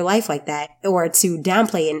to live your life like that or to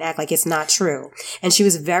downplay it and act like it's not true. And she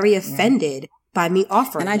was very offended by me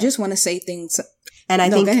offering. And I just want to say things. And I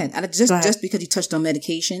think, go ahead. Just because you touched on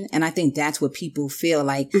medication, and I think that's what people feel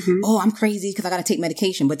like, oh, I'm crazy because I got to take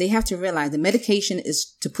medication. But they have to realize the medication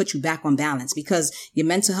is to put you back on balance, because your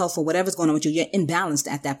mental health or whatever's going on with you, you're imbalanced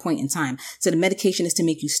at that point in time. So the medication is to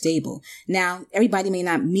make you stable. Now, everybody may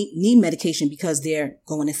not need medication because they're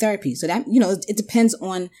going to therapy. So that, it depends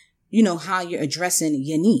on, how you're addressing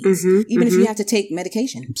your needs, even if you have to take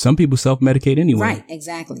medication. Some people self-medicate anyway. Right,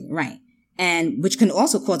 exactly, right. And which can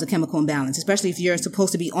also cause a chemical imbalance, especially if you're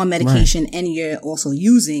supposed to be on medication and you're also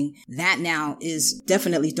using. That now is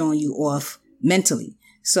definitely throwing you off mentally.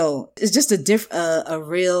 So it's just a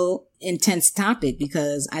real intense topic,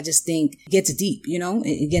 because I just think it gets deep,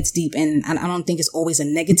 it gets deep. And I don't think it's always a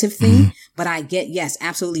negative thing, but I get, yes,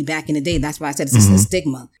 absolutely. Back in the day, that's why I said it's a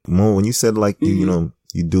stigma. Mo, when you said like,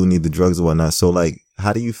 you do need the drugs or whatnot. So like,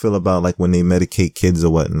 how do you feel about like when they medicate kids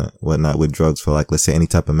or whatnot with drugs for like, let's say any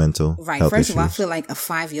type of mental health First of all, I issues? feel like a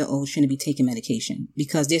 5-year-old shouldn't be taking medication,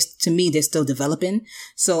 because to me, they're still developing.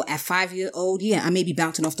 So at 5-year-old, I may be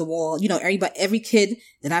bouncing off the wall. Every kid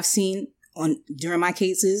that I've seen during my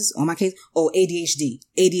cases, ADHD.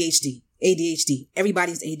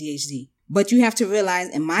 Everybody's ADHD. But you have to realize,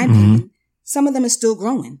 in my opinion, some of them are still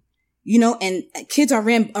growing, and kids are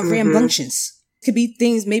rambunctious. Could be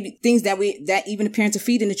things that even the parents are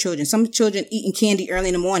feeding the children. Some children eating candy early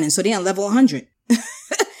in the morning, so they're on level 100.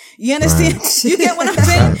 You understand? Right. You get what I'm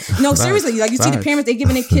saying? No, seriously. Like, you see the parents, they're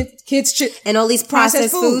giving their kids chips. And all these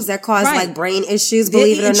processed foods that cause like brain issues,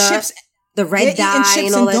 believe it or not. Chips, the red dye chips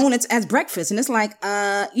and all and that. donuts as breakfast. And it's like,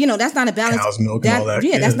 that's not a balanced. Cow's milk and all that.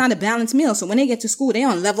 Yeah, that's not a balanced meal. So when they get to school, they're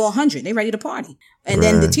on level 100. They're ready to party. And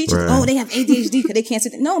then the teachers, they have ADHD because they can't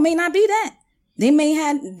sit there. No, it may not be that. They may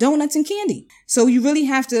have donuts and candy. So you really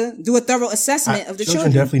have to do a thorough assessment of the children.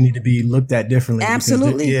 Children definitely need to be looked at differently.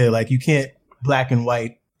 Absolutely. Like you can't black and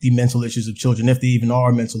white the mental issues of children, if they even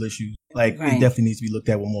are mental issues. Like, it definitely needs to be looked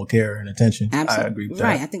at with more care and attention. Absolutely. I agree with that.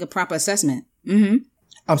 Right. I think a proper assessment.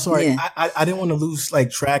 I'm sorry. Yeah. I didn't want to lose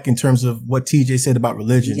track in terms of what TJ said about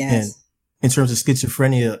religion. Yes. And in terms of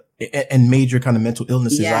schizophrenia and major kind of mental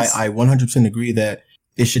illnesses. Yes. I 100% agree that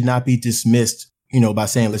it should not be dismissed, by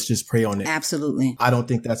saying, let's just pray on it. Absolutely. I don't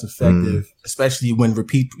think that's effective, especially when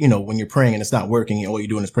when you're praying and it's not working and all you're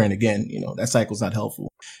doing is praying again, that cycle's not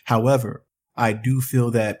helpful. However, I do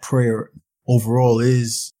feel that prayer overall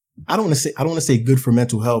is, I don't want to say good for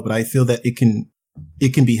mental health, but I feel that it can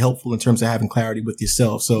be helpful in terms of having clarity with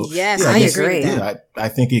yourself. So yes, I agree. Yeah, I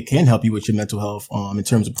think it can help you with your mental health, in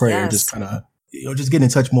terms of prayer, just kind of, just get in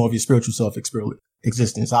touch more of your spiritual self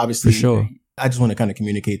existence. Obviously, for sure. I just want to kind of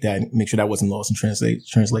communicate that and make sure that wasn't lost in translate.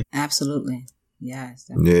 Absolutely. Yes.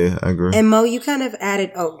 Definitely. Yeah, I agree. And Mo, you kind of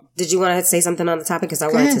added, did you want to say something on the topic? Because I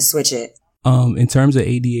wanted to switch it. In terms of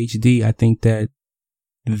ADHD, I think that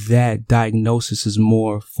diagnosis is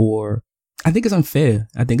more for, I think it's unfair.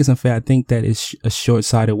 I think that it's a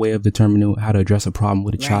short-sighted way of determining how to address a problem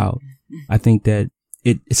with a child. I think that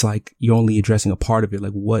it's like you're only addressing a part of it.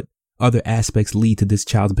 Like, what other aspects lead to this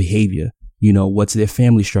child's behavior? What's their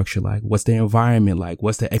family structure like? What's their environment like?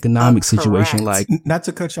 What's the economic situation like? Not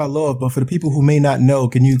to cut y'all off, but for the people who may not know,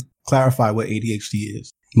 can you clarify what ADHD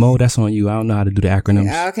is? Mo, that's on you. I don't know how to do the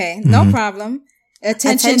acronyms. Okay, no problem.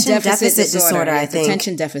 Attention deficit disorder, I think.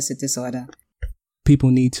 Attention deficit disorder. People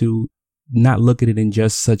need to not look at it in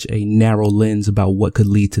just such a narrow lens about what could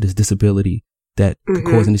lead to this disability that could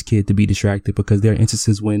causing this kid to be distracted, because there are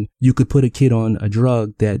instances when you could put a kid on a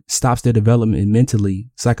drug that stops their development mentally,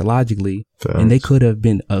 psychologically, and they could have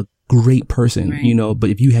been a great person, but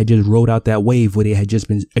if you had just rode out that wave where they had just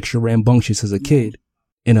been extra rambunctious as a kid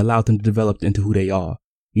and allowed them to develop into who they are,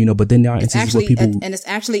 but then there are instances where people...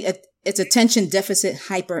 It's attention deficit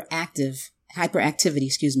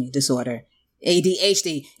hyperactivity, disorder.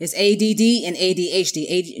 ADHD. It's ADD and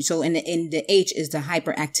ADHD. So in the H is the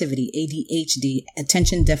hyperactivity, ADHD,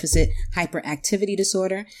 attention deficit hyperactivity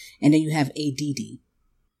disorder. And then you have ADD.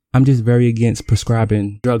 I'm just very against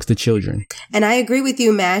prescribing drugs to children. And I agree with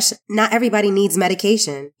you, Mash. Not everybody needs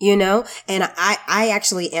medication, and I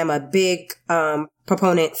actually am a big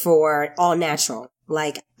proponent for all natural.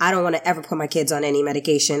 Like, I don't want to ever put my kids on any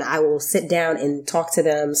medication. I will sit down and talk to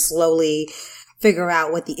them slowly, figure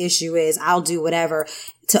out what the issue is. I'll do whatever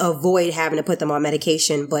to avoid having to put them on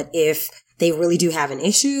medication. But if they really do have an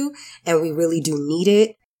issue and we really do need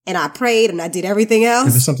it, and I prayed and I did everything else.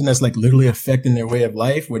 If it's something that's like literally affecting their way of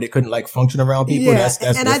life where they couldn't like function around people, that's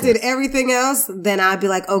and different. I did everything else, then I'd be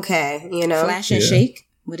like, okay, Flash and shake.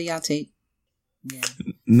 What do y'all take? Yeah.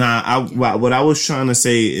 Nah, what I was trying to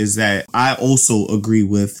say is that I also agree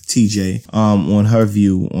with TJ on her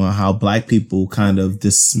view on how black people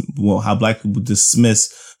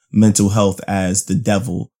dismiss mental health as the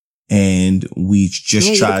devil, and we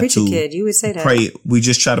just try to kid. You would say that. pray. We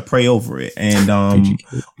just try to pray over it, and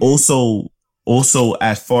also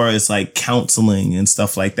as far as like counseling and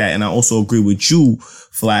stuff like that, and I also agree with you,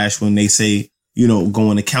 Flash, when they say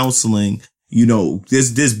going to counseling.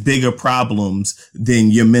 There's bigger problems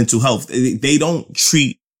than your mental health. They don't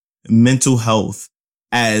treat mental health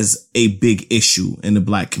as a big issue in the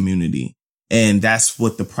black community. And that's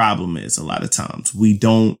what the problem is. A lot of times we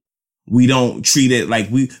don't treat it like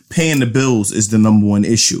paying the bills is the number one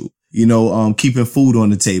issue. Keeping food on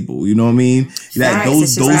the table. You know what I mean? That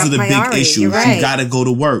those are the big issues. Right. You gotta go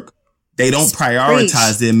to work. They don't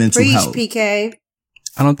prioritize their mental health. PK.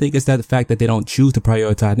 I don't think it's the fact that they don't choose to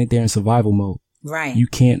prioritize. I think they're in survival mode. Right. You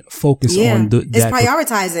can't focus on that. It's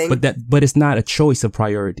prioritizing. But it's not a choice of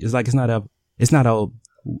priority. It's like, it's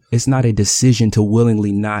not a decision to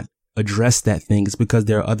willingly not address that thing. It's because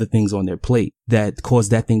there are other things on their plate that cause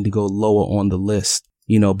that thing to go lower on the list,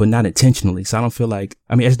 but not intentionally. So I don't feel like,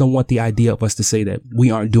 I just don't want the idea of us to say that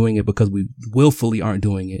we aren't doing it because we willfully aren't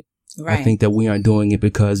doing it. Right. I think that we aren't doing it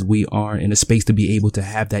because we aren't in a space to be able to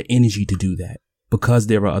have that energy to do that, because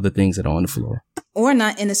there are other things that are on the floor. Or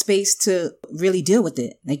not in a space to really deal with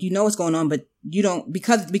it. Like, what's going on, but you don't,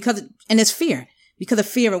 because, and it's fear. Because of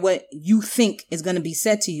fear of what you think is going to be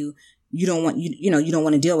said to you, you don't want, you don't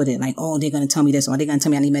want to deal with it. Like, they're going to tell me this, or they're going to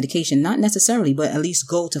tell me I need medication. Not necessarily, but at least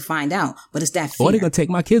go to find out. But it's that fear. Or they're going to take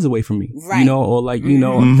my kids away from me. Right. Or like, like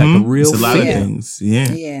the real it's a lot of things.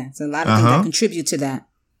 Yeah. Yeah. It's a lot of things that contribute to that.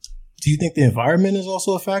 Do you think the environment is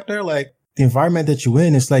also a factor? Like, the environment that you're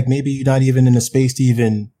in, it's like maybe you're not even in a space to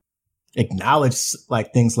even acknowledge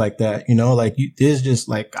like things like that, there's just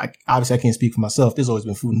like, obviously I can't speak for myself. There's always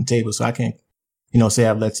been food on the table, so I can't, say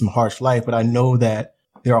I've led some harsh life, but I know that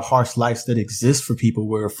there are harsh lives that exist for people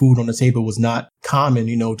where food on the table was not common,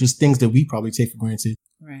 just things that we probably take for granted.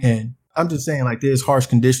 Right. And I'm just saying, like, there's harsh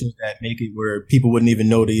conditions that make it where people wouldn't even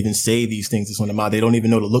know to even say these things that's on their mouth. They don't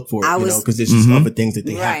even know to look for it, because there's just other things that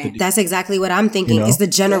they have to do. That's exactly what I'm thinking. It's the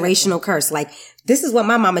generational curse. Like, this is what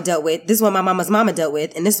my mama dealt with. This is what my mama's mama dealt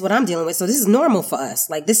with. And this is what I'm dealing with. So this is normal for us.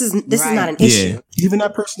 Like, this is not an issue. Even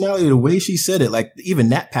that personality, the way she said it, like, even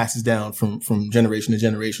that passes down from generation to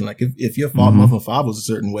generation. Like, if your mother and father was a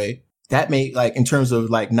certain way, that may, like, in terms of,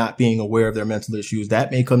 like, not being aware of their mental issues,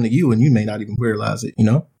 that may come to you and you may not even realize it,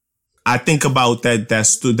 I think about what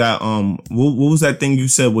was that thing you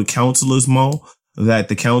said with counselors, Mo, that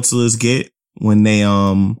the counselors get when they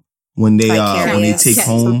take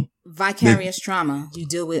home vicarious trauma. You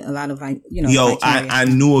deal with a lot of I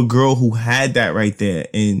knew a girl who had that right there,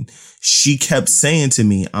 and she kept saying to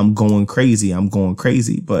me, I'm going crazy.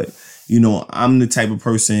 But I'm the type of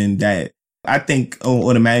person that I think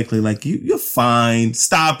automatically, like, you're fine.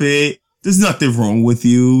 Stop it. There's nothing wrong with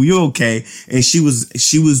you. You're okay. And she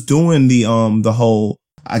was doing the whole,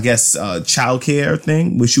 I guess, child care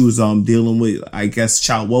thing, where she was dealing with, I guess,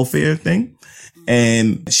 child welfare thing.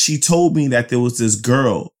 And she told me that there was this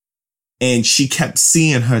girl, and she kept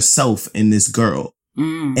seeing herself in this girl.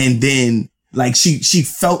 And then, like, she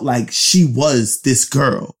felt like she was this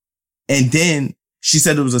girl. And then she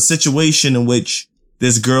said there was a situation in which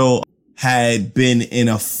this girl had been in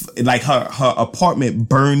her apartment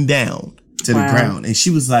burned down to the ground. And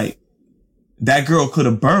she was like, that girl could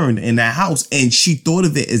have burned in that house. And she thought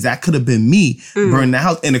of it as that could have been me burning the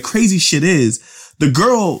house. And the crazy shit is the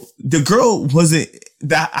girl wasn't,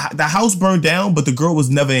 the house burned down, but the girl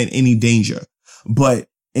was never in any danger. But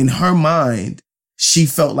in her mind, she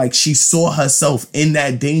felt like she saw herself in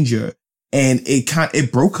that danger, and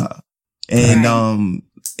it broke her. And,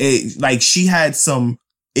 she had some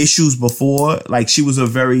issues before. Like, she was a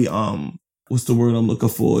very, what's the word I'm looking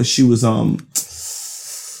for? She was,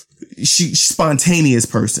 spontaneous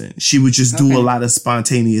person. She would just do a lot of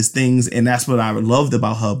spontaneous things. And that's what I loved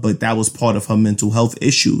about her. But that was part of her mental health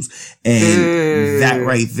issues. And that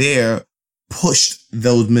right there pushed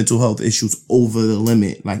those mental health issues over the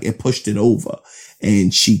limit. Like, it pushed it over,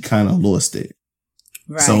 and she kind of lost it.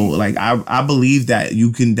 Right. So, like, I believe that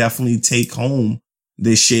you can definitely take home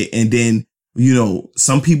this shit, and then,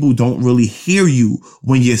 some people don't really hear you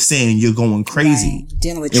when you're saying you're going crazy. Right.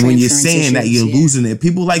 Dealing with and when you're saying that you're losing it,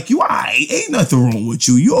 people like, you all right, ain't nothing wrong with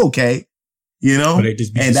you. You okay. Or they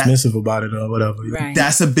just be dismissive about it or whatever. Right.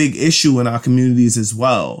 That's a big issue in our communities as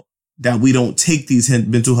well, that we don't take these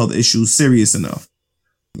mental health issues serious enough.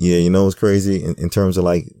 Yeah, it's crazy in terms of,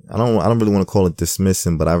 like, I don't really want to call it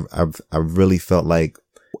dismissing, but I really felt like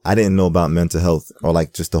I didn't know about mental health, or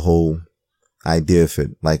like just the whole idea of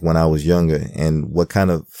it, like, when I was younger. And what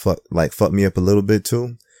kind of fucked me up a little bit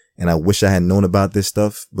too. And I wish I had known about this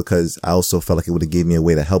stuff, because I also felt like it would have gave me a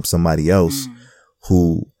way to help somebody else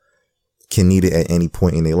who can need it at any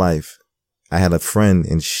point in their life. I had a friend,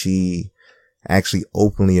 and she actually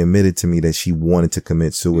openly admitted to me that she wanted to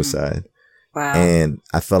commit suicide. Wow. And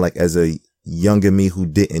I felt like, as a younger me who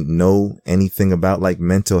didn't know anything about, like,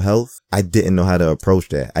 mental health, I didn't know how to approach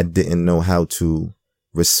that. I didn't know how to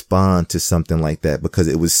respond to something like that, because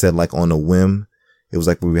it was said, like, on a whim. It was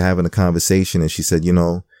like we were having a conversation, and she said,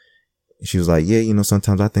 she was like, yeah,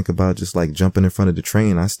 sometimes I think about just, like, jumping in front of the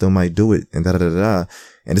train. I still might do it, and da-da-da-da.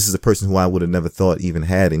 And this is a person who I would have never thought even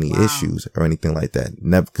had any issues or anything like that.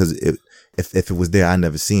 Never, because if it was there, I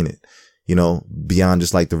never seen it, beyond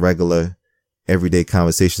just, like, the regular everyday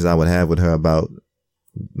conversations I would have with her about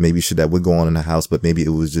maybe shit that would go on in the house, but maybe it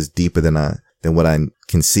was just deeper than what I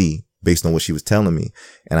can see based on what she was telling me.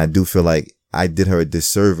 And I do feel like I did her a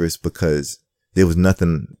disservice, because there was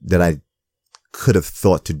nothing that I could have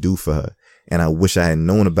thought to do for her. And I wish I had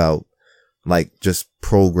known about, like, just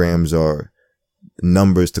programs or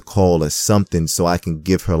numbers to call or something, so I can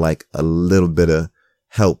give her, like, a little bit of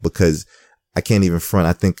help, because I can't even front.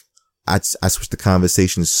 I think I switched the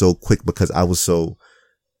conversation so quick, because I was so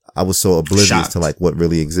oblivious to, like, what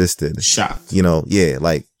really existed. Shocked.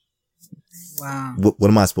 Like, wow. What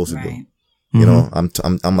am I supposed to do?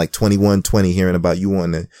 I'm like 21, 20 hearing about you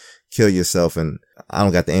wanting to kill yourself, and I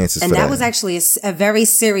don't got the answers for that. And that was actually a very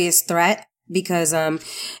serious threat, because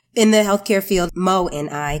in the healthcare field, Mo and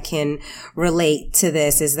I can relate to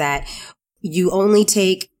this, is that you only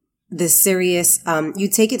take the serious, you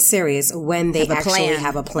take it serious when they actually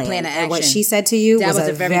have a plan. And what she said to you was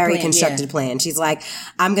a very constructed plan. She's like,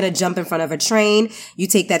 I'm going to jump in front of a train. You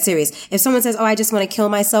take that serious. If someone says, oh, I just want to kill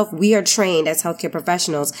myself, we are trained as healthcare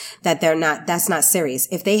professionals that that's not serious.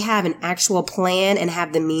 If they have an actual plan and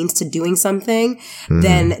have the means to doing something,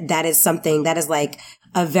 then that is something that is like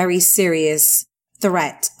a very serious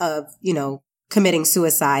threat of, committing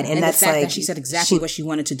suicide. And that's the fact like, that she said exactly what she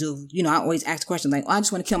wanted to do. You know, I always ask questions like, oh, I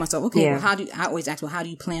just want to kill myself. Okay. Yeah. Well, I always ask, well, how do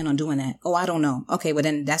you plan on doing that? Oh, I don't know. Okay. Well,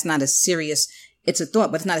 then that's not a serious, it's a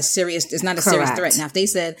thought, but it's not a serious threat. Now,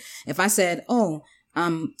 if I said, oh,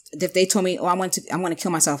 if they told me, oh, I want to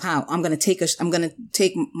kill myself, how? I'm going to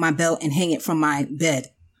take my belt and hang it from my bed.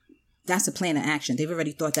 That's a plan of action. They've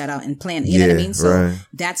already thought that out and planned. You know what I mean? So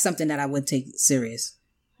that's something that I would take serious.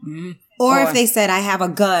 Mm-hmm. Or if they said, I have a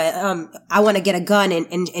gun, I want to get a gun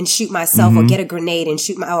and shoot myself, or get a grenade and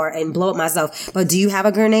and blow up myself. But do you have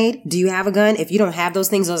a grenade? Do you have a gun? If you don't have those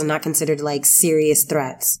things, those are not considered like serious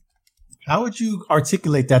threats. How would you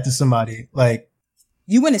articulate that to somebody? Like,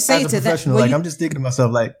 you wouldn't say as a to professional, that. like, I'm just thinking to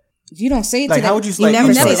myself, like, you don't say it like, to them. how would you, You like,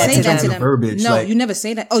 never say that to them. verbiage, No, like, you never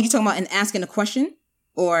say that. Oh, you talking about in asking a question,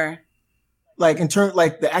 or like in terms,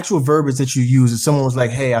 like the actual verbiage that you use. If someone was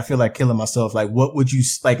like, "Hey, I feel like killing myself," like, what would you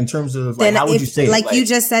like in terms of like, how would you say it? Like you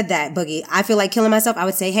just said that, Boogie. I feel like killing myself. I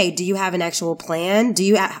would say, "Hey, do you have an actual plan?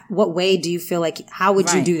 What way do you feel like? How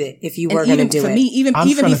would you do it if you were going to do it?" For me, even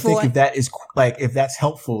trying before, to think if that is like if that's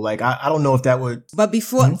helpful. Like I don't know if that would. But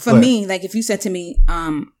before, for me, like if you said to me,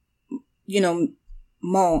 you know,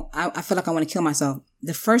 Mo, I feel like I want to kill myself.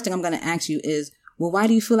 The first thing I'm going to ask you is, well, why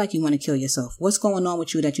do you feel like you want to kill yourself? What's going on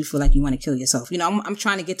with you that you feel like you want to kill yourself? You know, I'm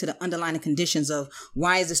trying to get to the underlying conditions of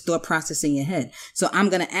why is this thought process in your head? So I'm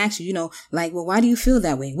going to ask you, you know, like, well, why do you feel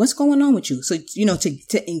that way? What's going on with you? So, you know,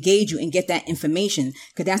 to engage you and get that information,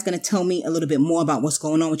 because that's going to tell me a little bit more about what's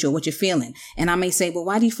going on with you or what you're feeling. And I may say, well,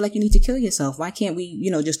 why do you feel like you need to kill yourself? Why can't we,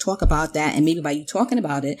 you know, just talk about that? And maybe by you talking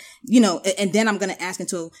about it, you know, and then I'm going to ask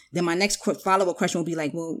then my next follow-up question will be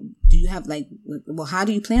like, well, do you have like, well, how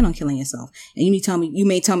do you plan on killing yourself? And you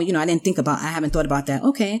may tell me, you know, I haven't thought about that.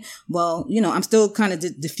 Okay. Well, you know, I'm still kind of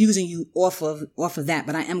diffusing you off of that,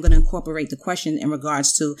 but I am going to incorporate the question in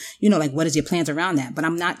regards to, you know, like, what is your plans around that? But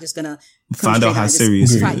I'm not just going to find out how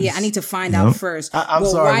serious it is. Yeah. I need to find out first. I'm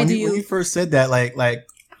sorry. When you first said that, like,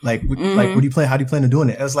 what do you plan? How do you plan on doing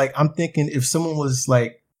it? I was like, I'm thinking if someone was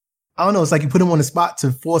like, I don't know. It's like you put him on the spot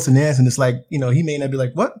to force an answer, and it's like, you know, he may not be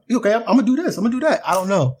like, "What? Okay, I'm gonna do this. I'm gonna do that." I don't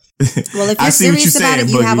know. Well, if you're serious about it,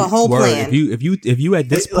 you have a whole plan. If you at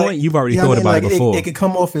this point, you've already thought about it before. It could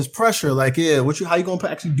come off as pressure, like, yeah, how you gonna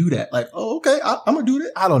actually do that? Like, oh, okay, I'm gonna do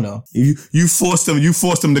that. I don't know. You forced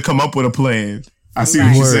them to come up with a plan. I see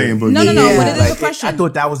what you're saying, but no. But it is a question. I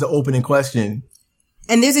thought that was the opening question.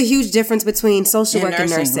 And there's a huge difference between social work and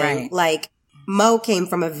nursing. Right. Like, Mo came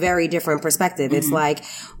from a very different perspective. It's like,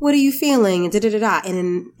 what are you feeling? And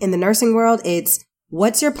And in the nursing world, it's,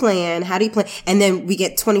 what's your plan? How do you plan? And then we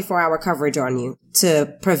get 24-hour coverage on you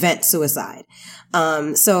to prevent suicide.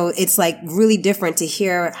 So it's like really different to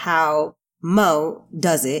hear how Mo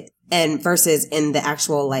does it and versus in the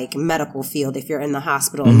actual like medical field. If you're in the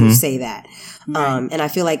hospital and you say that. And I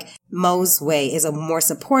feel like Mo's way is a more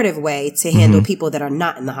supportive way to handle people that are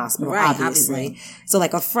not in the hospital, obviously. So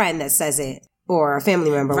like a friend that says it, or a family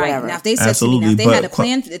member, whatever. Now, if they said to me, if they had a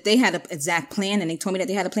plan, if they had an exact plan and they told me that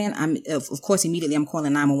they had a plan, of course, immediately I'm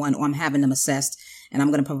calling 911 or I'm having them assessed and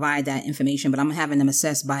I'm going to provide that information, but I'm having them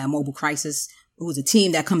assessed by a mobile crisis, who's a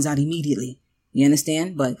team that comes out immediately. You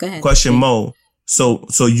understand? But go ahead. Question, Mo. So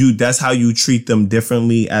that's how you treat them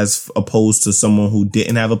differently as opposed to someone who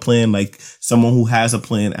didn't have a plan, like someone who has a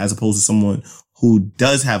plan as opposed to someone who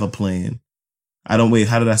does have a plan. How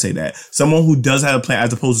did I say that? Someone who does have a plan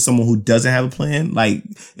as opposed to someone who doesn't have a plan? Like,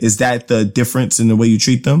 is that the difference in the way you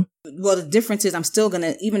treat them? Well, the difference is I'm still going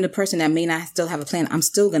to, even the person that may not still have a plan, I'm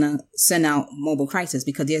still going to send out mobile crisis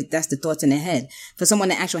because that's the thoughts in their head. For someone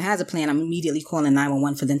that actually has a plan, I'm immediately calling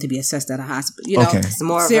 911 for them to be assessed at a hospital. You know, it's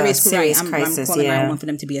more serious crisis. I'm calling 911 for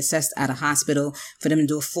them to be assessed at a hospital, for them to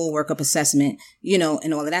do a full workup assessment, you know,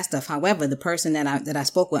 and all of that stuff. However, the person that I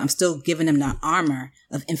spoke with, I'm still giving them the armor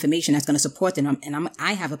of information that's going to support them. And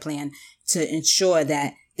I have a plan to ensure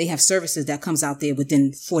that they have services that comes out there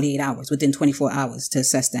within 48 hours, within 24 hours to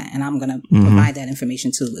assess that. And I'm going to provide that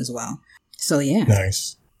information too as well. So yeah.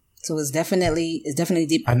 Nice. So it's definitely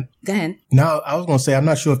deep. Go ahead. Now, I was going to say, I'm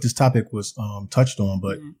not sure if this topic was touched on,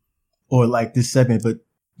 but, or like this segment, but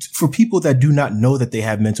for people that do not know that they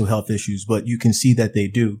have mental health issues, but you can see that they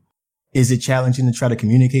do, is it challenging to try to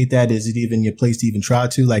communicate that? Is it even your place to even try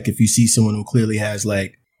to? Like if you see someone who clearly has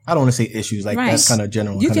like, I don't want to say issues, like that's kind of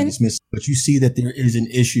general, kind of dismissive, but you see that there is an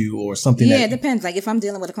issue or something. Yeah, it depends. Like if I'm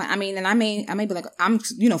dealing with a client, I mean, and I may be like, I'm,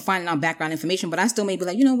 you know, finding out background information, but I still may be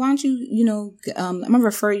like, you know, why don't you, you know, I'm going to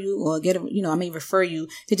refer you or I may refer you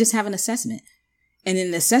to just have an assessment. And in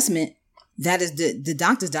the assessment, that is the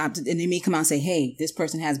doctor's job. And they may come out and say, hey, this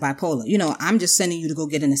person has bipolar. You know, I'm just sending you to go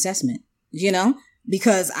get an assessment, you know?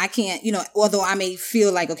 because I can't, although I may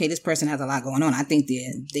feel like, okay, this person has a lot going on. I think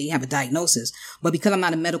they have a diagnosis, but because I'm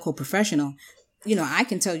not a medical professional, I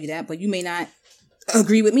can tell you that, but you may not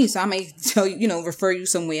agree with me. So I may tell you, refer you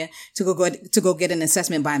somewhere to go get an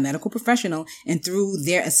assessment by a medical professional. And through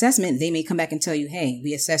their assessment, they may come back and tell you, hey,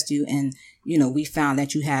 we assessed you and, we found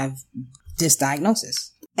that you have this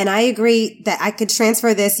diagnosis. And I agree that I could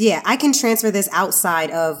transfer this. Yeah, I can transfer this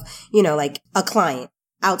outside of, like a client,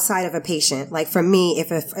 outside of a patient. Like for me,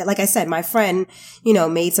 like I said, my friend,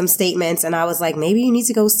 made some statements and I was like, maybe you need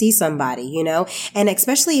to go see somebody, and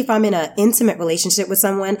especially if I'm in an intimate relationship with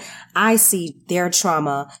someone, I see their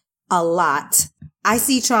trauma a lot. I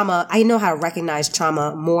see trauma. I know how to recognize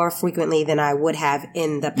trauma more frequently than I would have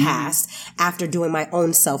in the past after doing my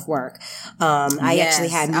own self-work. I actually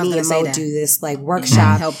had me and Mo do this like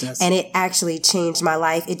workshop helped us. And it actually changed my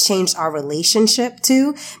life. It changed our relationship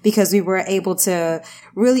too, because we were able to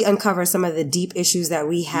really uncover some of the deep issues that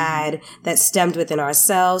we had that stemmed within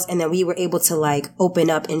ourselves. And then we were able to like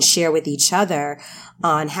open up and share with each other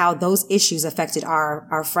on how those issues affected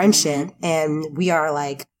our friendship. And we are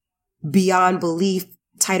like, beyond belief,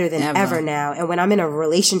 tighter than ever now. And when I'm in a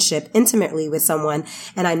relationship intimately with someone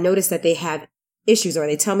and I notice that they have issues or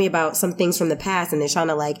they tell me about some things from the past and they're trying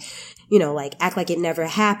to like act like it never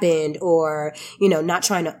happened or, not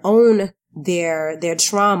trying to own their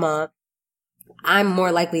trauma, I'm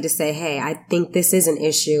more likely to say, hey, I think this is an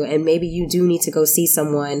issue and maybe you do need to go see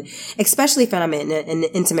someone, especially if I'm in an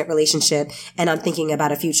intimate relationship and I'm thinking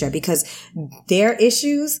about a future, because their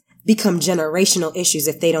issues become generational issues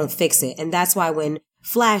if they don't fix it. And that's why when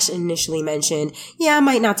Flash initially mentioned, I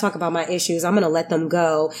might not talk about my issues. I'm going to let them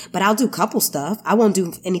go, but I'll do couple stuff. I won't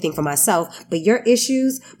do anything for myself. But your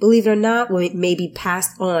issues, believe it or not, may be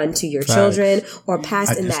passed on to your children or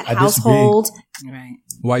passed in that household. Right.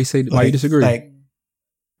 Why you disagree? Like,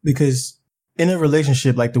 because in a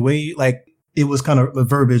relationship, like the way, like it was kind of a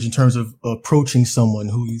verbiage in terms of approaching someone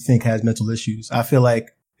who you think has mental issues. I feel like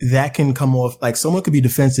that can come off like someone could be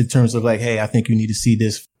defensive in terms of like, hey, I think you need to see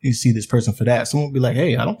this, person for that. Someone would be like,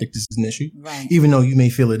 hey, I don't think this is an issue. Right. Even though you may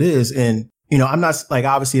feel it is. And, I'm not like,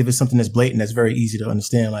 obviously if it's something that's blatant, that's very easy to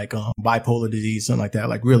understand, like, bipolar disease, something like that,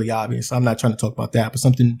 like really obvious. I'm not trying to talk about that, but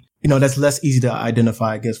something, that's less easy to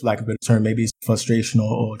identify, I guess, for lack of a better term. Maybe it's frustration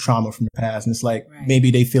or trauma from the past. And it's like, maybe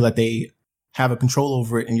they feel like they have a control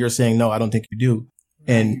over it and you're saying, no, I don't think you do.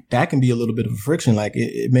 And that can be a little bit of a friction. Like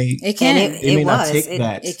it may not take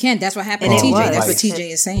that. It can. That's what happened to TJ. That's what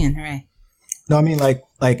TJ is saying. Right. No, I mean, like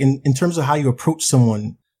in terms of how you approach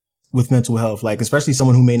someone with mental health, like especially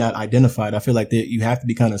someone who may not identify it, I feel like that you have to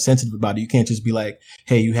be kind of sensitive about it. You can't just be like,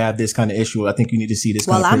 hey, you have this kind of issue. I think you need to see this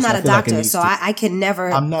kind of person. Well, I'm not a doctor, so I can never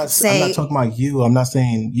I'm not talking about you. I'm not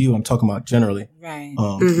saying you. I'm talking about generally. Right.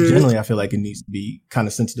 Generally, I feel like it needs to be kind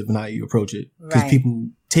of sensitive in how you approach it because people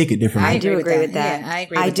take it differently. I do agree with that. Yeah, I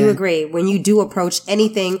agree. I do agree when you do approach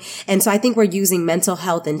anything. And so I think we're using mental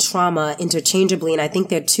health and trauma interchangeably. And I think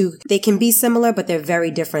they can be similar, but they're very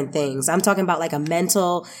different things. I'm talking about like a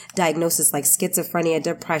mental diagnosis like schizophrenia,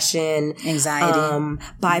 depression, anxiety,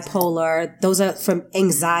 bipolar. Those are from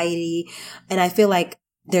anxiety. And I feel like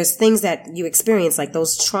there's things that you experience, like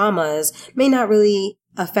those traumas may not really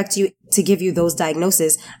affect you to give you those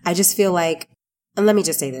diagnoses. I just feel like, and let me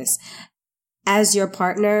just say this. As your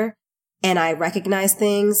partner, and I recognize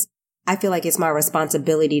things, I feel like it's my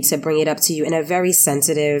responsibility to bring it up to you in a very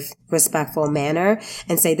sensitive, respectful manner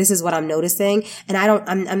and say, this is what I'm noticing. And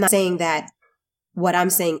I'm not saying that what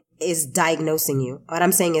I'm saying is diagnosing you. What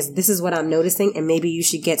I'm saying is this is what I'm noticing and maybe you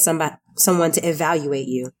should get someone to evaluate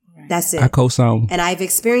you. That's it. I co-sign. And I've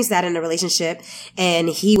experienced that in a relationship and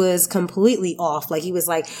he was completely off. Like he was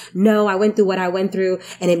like, no, I went through what I went through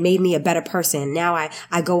and it made me a better person. Now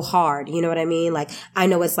I go hard. You know what I mean? Like I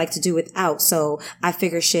know what it's like to do without. So I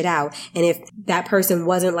figure shit out. And if that person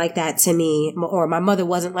wasn't like that to me or my mother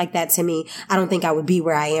wasn't like that to me, I don't think I would be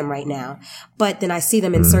where I am right now. But then I see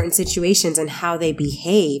them in certain situations and how they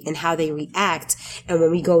behave and how they react. And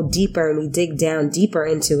when we go deeper and we dig down deeper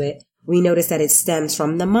into it, we notice that it stems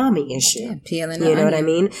from the mommy issue. Yeah, peeling you know what I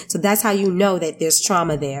mean? So that's how you know that there's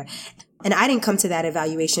trauma there. And I didn't come to that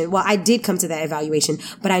evaluation. Well, I did come to that evaluation,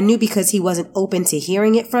 but I knew because he wasn't open to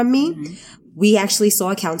hearing it from me, we actually saw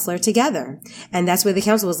a counselor together. And that's where the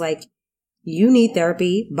counselor was like, you need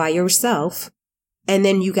therapy by yourself. And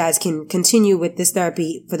then you guys can continue with this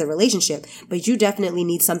therapy for the relationship. But you definitely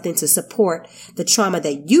need something to support the trauma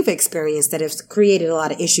that you've experienced that has created a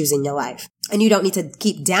lot of issues in your life. And you don't need to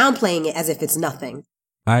keep downplaying it as if it's nothing.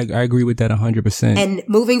 I agree with that 100%. And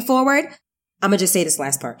moving forward, I'm going to just say this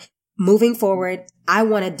last part. Moving forward, I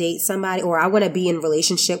want to date somebody or I want to be in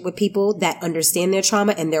relationship with people that understand their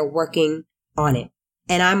trauma and they're working on it.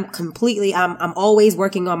 And I'm always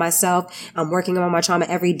working on myself. I'm working on my trauma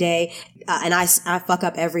every day. And I fuck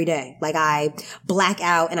up every day. Like I black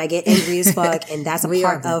out and I get angry as fuck. And that's a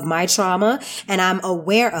part of my trauma. And I'm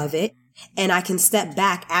aware of it. And I can step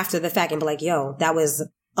back after the fact and be like, yo, that was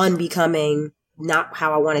unbecoming, not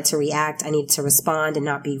how I wanted to react. I need to respond and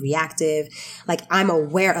not be reactive. Like I'm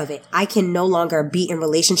aware of it. I can no longer be in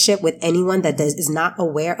relationship with anyone that is not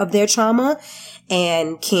aware of their trauma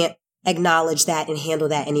and can't acknowledge that and handle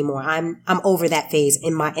that anymore. I'm over that phase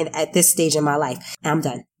at this stage in my life. I'm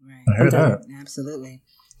done. Right. I heard that. Absolutely.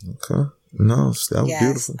 Okay. No, that was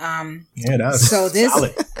beautiful. Yeah, that's so this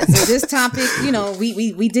solid. So this topic,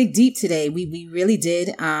 we dig deep today. We really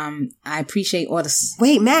did. I appreciate all the.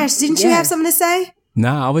 Wait, Mash, didn't you have something to say?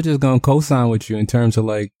 Nah, I was just gonna co-sign with you in terms of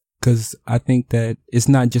like, because I think that it's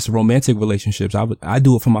not just romantic relationships. I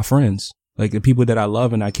do it for my friends. Like the people that I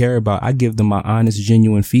love and I care about, I give them my honest,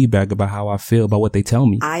 genuine feedback about how I feel, about what they tell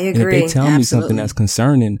me. I agree. And if they tell me something that's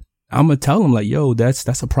concerning, I'm going to tell them like, yo,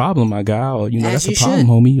 that's a problem, my guy. Or, that's a problem,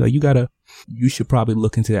 homie. Like you should probably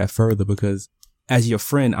look into that further because as your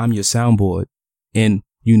friend, I'm your soundboard. And,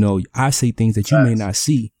 I say things that you may not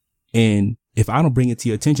see. And if I don't bring it to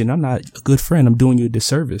your attention, I'm not a good friend. I'm doing you a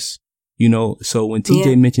disservice. So when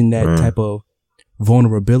TJ mentioned that type of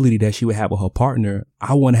vulnerability that she would have with her partner,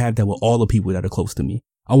 I want to have that with all the people that are close to me.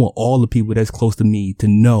 I want all the people that's close to me to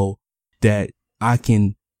know that I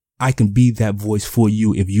can be that voice for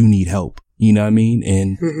you if you need help. You know what I mean?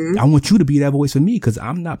 And I want you to be that voice for me because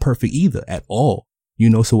I'm not perfect either at all.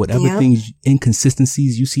 So whatever things,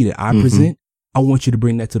 inconsistencies you see that I present, I want you to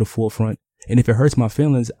bring that to the forefront. And if it hurts my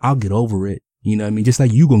feelings, I'll get over it. You know what I mean? Just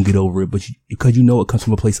like you gonna get over it, but because it comes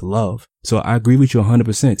from a place of love. So I agree with you 100%,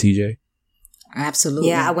 TJ. Absolutely.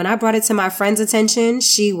 Yeah, when I brought it to my friend's attention,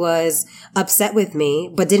 she was upset with me,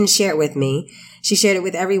 but didn't share it with me. She shared it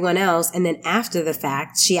with everyone else. And then after the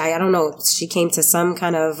fact, I don't know, she came to some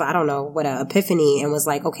kind of, I don't know, what, epiphany and was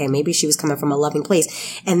like, okay, maybe she was coming from a loving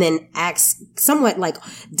place. And then somewhat like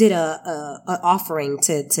did a offering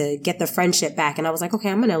to get the friendship back. And I was like, okay,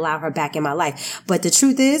 I'm going to allow her back in my life. But the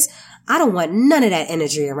truth is, I don't want none of that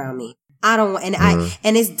energy around me. I don't,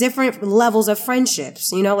 and it's different levels of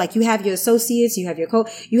friendships, like you have your associates, you have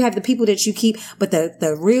you have the people that you keep, but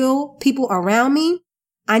the real people around me,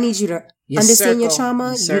 I need you to understand your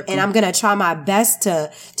trauma, and I'm going to try my best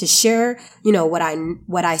to share, what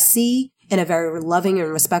I see in a very loving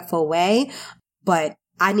and respectful way, but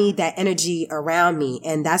I need that energy around me.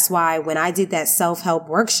 And that's why when I did that self-help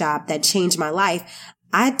workshop that changed my life,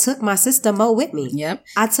 I took my sister Mo with me. Yep.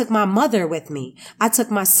 I took my mother with me. I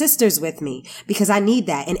took my sisters with me because I need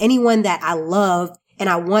that. And anyone that I love and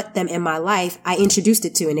I want them in my life, I introduced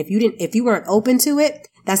it to. And if you weren't open to it,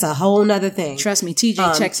 that's a whole nother thing. Trust me,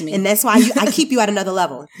 TJ checks me. And that's why I keep you at another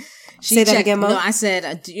level. Say that again, Mo. No, I said,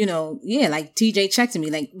 like TJ checked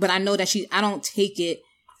me, like, but I know that I don't take it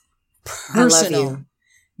personal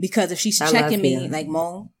because if she's checking me, like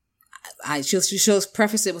Mo, she'll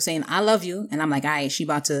preface it with saying, I love you. And I'm like, all right, she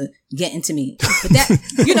about to get into me. But that,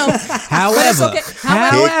 however,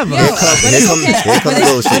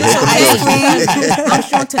 I'm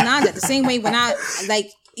showing Tananda the same way when I, like,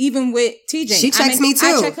 even with TJ. She checks me too.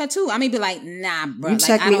 I check her too. I may be like, nah, bro. You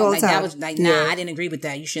check me all the time. That was like, nah, I didn't agree with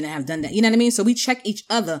that. You shouldn't have done that. You know what I mean? So we check each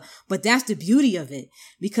other. But that's the beauty of it.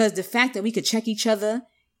 Because the fact that we could check each other,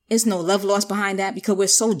 it's no love lost behind that because we're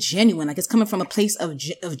so genuine. Like it's coming from a place of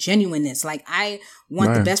genuineness. Like I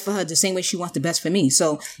want the best for her the same way she wants the best for me.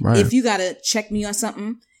 So if you gotta check me on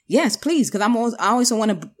something, yes, please. Because I always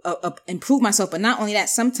want to improve myself. But not only that,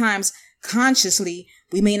 sometimes consciously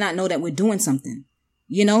we may not know that we're doing something.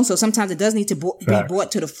 So sometimes it does need to be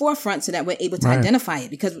brought to the forefront so that we're able to identify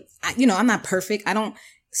it. Because I'm not perfect. I don't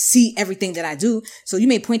see everything that I do. So you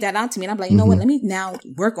may point that out to me, and I'm like, you know what? Let me now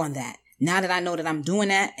work on that. Now that I know that I'm doing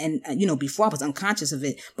that and, before I was unconscious of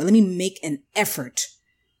it, but let me make an effort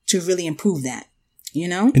to really improve that,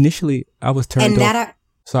 Initially, I was turned off.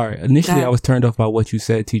 I was turned off by what you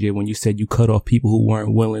said, TJ, when you said you cut off people who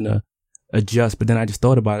weren't willing to adjust. But then I just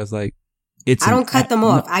thought about it. It's like, I don't cut them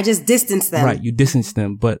off. I just distance them. Right. You distance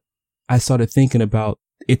them. But I started thinking about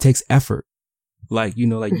it takes effort. Like,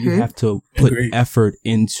 you have to put effort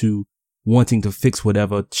into wanting to fix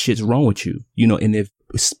whatever shit's wrong with you, and if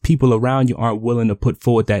people around you aren't willing to put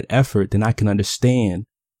forward that effort, then I can understand,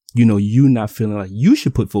 you not feeling like you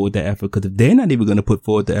should put forward that effort. Because if they're not even going to put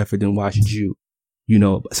forward the effort, then why should you?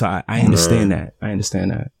 So I understand that. I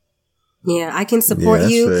understand that. Yeah, I can support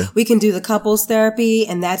you. Fair. We can do the couples therapy,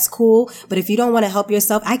 and that's cool. But if you don't want to help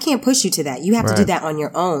yourself, I can't push you to that. You have to do that on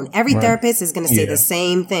your own. Every therapist is going to say the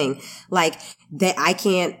same thing. Like, that I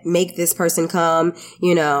can't make this person come.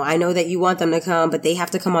 You know, I know that you want them to come, but they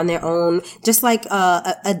have to come on their own. Just like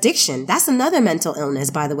addiction. That's another mental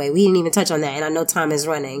illness, by the way. We didn't even touch on that, and I know time is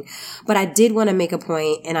running. But I did want to make a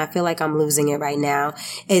point, and I feel like I'm losing it right now.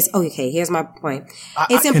 Here's my point.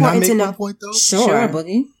 It's important to know. My point, though? Sure,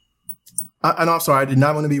 Boogie. I'm sorry. I did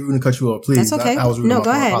not want to be rude and cut you off. Please. That's okay. I was rude. No, go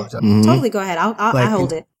ahead. Totally go ahead. I'll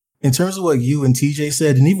hold it. In terms of what you and TJ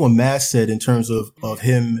said, and even what Matt said in terms of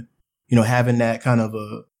him, you know, having that kind of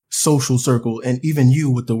a social circle, and even you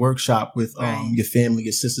with the workshop with your family,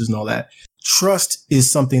 your sisters and all that. Trust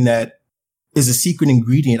is something that is a secret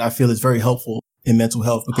ingredient I feel is very helpful in mental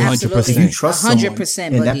health, because if you trust someone 100%,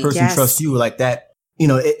 and that person trusts you, like that, you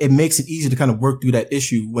know, it makes it easy to kind of work through that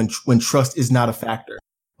issue when trust is not a factor.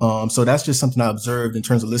 So that's just something I observed in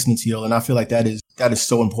terms of listening to you, and I feel like that is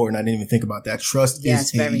so important. I didn't even think about that. Trust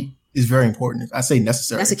is very important. I say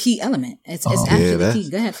necessary. That's a key element. It's absolutely key.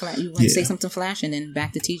 Go ahead, Flash. You want to say something, Flash, and then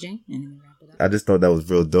back to TJ, and then wrap it up. I just thought that was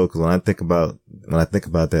real dope, because when I think about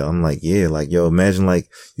that, I'm like, yeah, like, yo, imagine like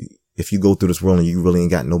if you go through this world and you really ain't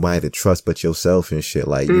got nobody to trust but yourself and shit.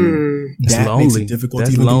 Like, that's that lonely. Makes it difficult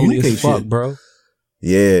That's to even lonely communicate as fuck, shit. bro.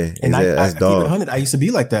 Yeah, and that's I dog. keep it 100. I used to be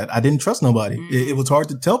like that. I didn't trust nobody. It was hard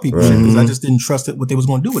to tell people shit because I just didn't trust what they was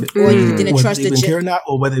going to do with it. Or you didn't trust whether they care or not,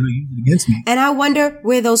 or whether they were using it against me. And I wonder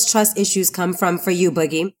where those trust issues come from for you,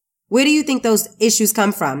 Boogie. Where do you think those issues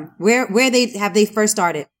come from? Where have they first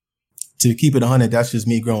started? To keep it 100, that's just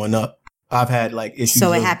me growing up. I've had like issues.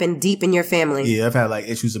 So it happened deep in your family. Yeah, I've had like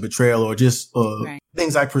issues of betrayal or just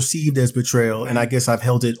things I perceived as betrayal, and I guess I've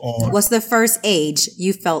held it on. What's the first age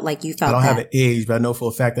you felt like you felt I don't that? have an age, but I know for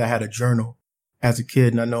a fact that I had a journal as a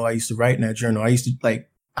kid, and I know I used to write in that journal. I used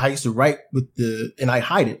to write and I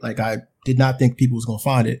hide it. Like, I did not think people was gonna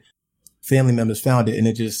find it. Family members found it, and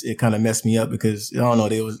it kind of messed me up because I don't know,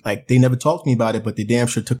 they never talked to me about it, but they damn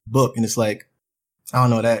sure took the book, and it's like, I don't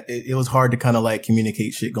know, that it was hard to kind of like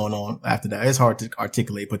communicate shit going on after that. It's hard to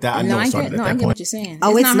articulate, but that I know it started at that point. I get what you're saying.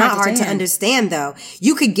 Oh, it's not hard to understand though.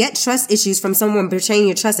 You could get trust issues from someone betraying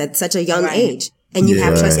your trust at such a young age, and you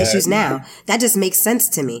have trust issues now. That just makes sense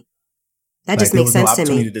to me. That just makes sense to me. There was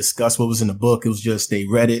no opportunity to discuss what was in the book. It was just they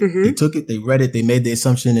read it, they took it, they read it, they made the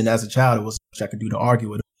assumption, and as a child, it was much I could do to argue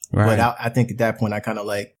with it. Right. But I think at that point, I kind of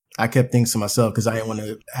like, I kept things to myself because I didn't want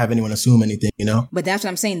to have anyone assume anything, you know? But that's what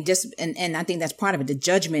I'm saying. And I think that's part of it. The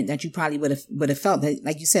judgment that you probably would have felt that,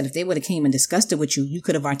 like you said, if they would have came and discussed it with you, you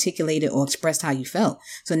could have articulated or expressed how you felt.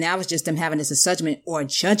 So now it's just them having this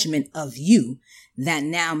judgment of you that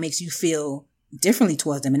now makes you feel differently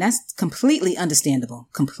towards them. And that's completely understandable.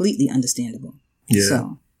 Yeah.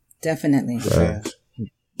 So definitely. Right.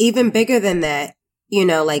 Even bigger than that, you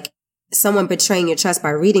know, like, someone betraying your trust by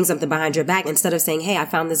reading something behind your back instead of saying, hey, I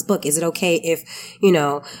found this book. Is it okay if, you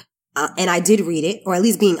know, and I did read it, or at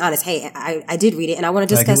least being honest, hey, I did read it and I want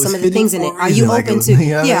to discuss some of the things in it. Are you open to,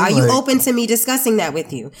 are you open to me discussing that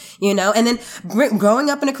with you? You know, and then growing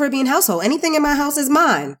up in a Caribbean household, anything in my house is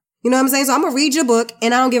mine. You know what I'm saying? So I'm going to read your book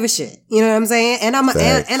and I don't give a shit. You know what I'm saying? And I'm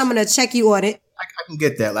going to check you on it. I can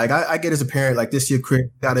get that. Like, I get as a parent, like, this your crib.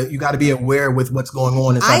 You gotta be aware with what's going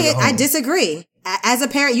on inside your home. I disagree. As a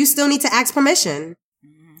parent, you still need to ask permission.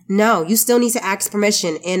 No, you still need to ask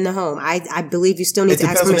permission in the home. I believe you still need to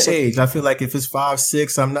ask permission. It depends on the age. I feel like if it's 5,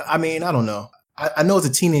 6, I don't know. I know as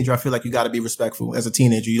a teenager, I feel like you gotta be respectful. As a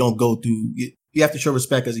teenager, you don't go through, you have to show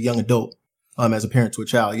respect as a young adult, as a parent to a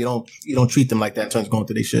child. You don't treat them like that in terms of going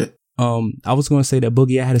through their shit. I was going to say that,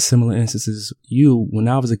 Boogie, I had a similar instance as you when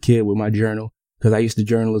I was a kid with my journal, because I used to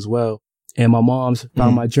journal as well. And my mom's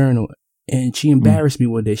found my journal and she embarrassed me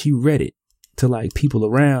one day. She read it to like people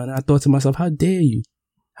around. And I thought to myself, how dare you?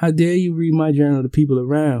 How dare you read my journal to people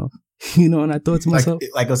around? You know, and I thought to myself,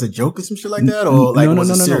 like as a joke or some shit like that, or like was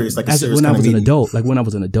it serious? Like a serious when I was an adult, like when I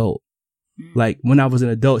was an adult. Like when I was an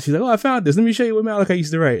adult, she's like, "Oh, I found this. Let me show you what Malachi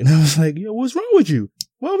used to write." And I was like, "Yo, what's wrong with you?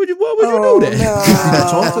 Why would you do that?"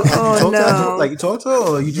 Like you talked to her,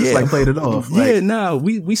 or you just like played it off? Yeah, no,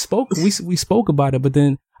 we spoke about it, but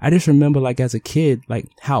then I just remember like as a kid, like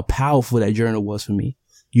how powerful that journal was for me.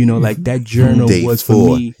 You know, like that journal was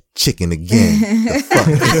for me. Chicken again.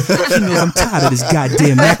 She knows I'm tired of this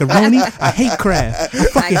goddamn macaroni. I hate Kraft. I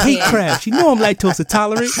fucking hate Kraft. She know I'm lactose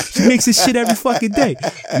intolerant. She makes this shit every fucking day.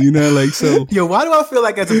 You know, like so. Yo, why do I feel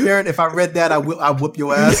like as a parent, if I read that, I whoop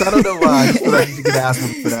your ass? I don't know why. I just feel like you should get ass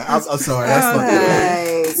whooped for that. I'm sorry.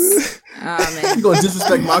 That's nice. Oh, man. You gonna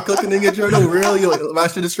disrespect my cooking in your journal? Really? My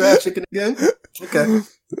shit is trash chicken again? Okay.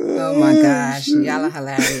 Oh my gosh, y'all are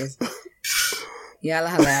hilarious. Y'all are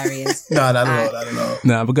hilarious. No, not at all.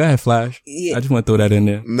 Nah, but go ahead, Flash. Yeah. I just want to throw that in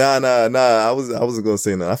there. Nah. I wasn't gonna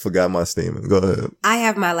say nothing. I forgot my statement. Go ahead. I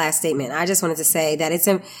have my last statement. I just wanted to say that it's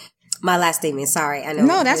my last statement. Sorry, I know.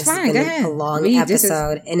 No, that's fine. Go ahead. A long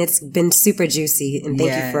episode, and it's been super juicy. And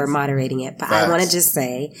thank you for moderating it. But I want to just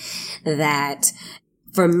say that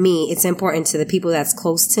for me, it's important to the people that's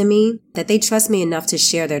close to me that they trust me enough to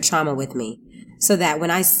share their trauma with me, so that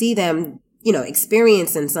when I see them,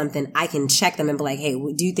 experiencing something, I can check them and be like, hey,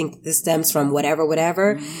 do you think this stems from whatever,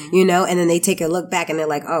 and then they take a look back and they're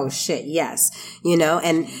like, oh shit, yes,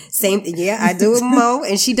 and same thing. Yeah, I do it with Mo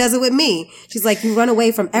and she does it with me. She's like, you run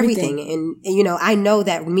away from everything. And I know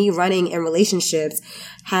that me running in relationships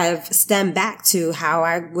have stemmed back to how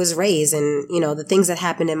I was raised and, the things that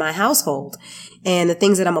happened in my household. And the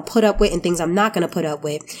things that I'm going to put up with and things I'm not going to put up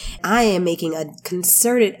with. I am making a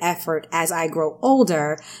concerted effort as I grow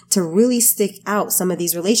older to really stick out some of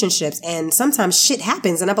these relationships. And sometimes shit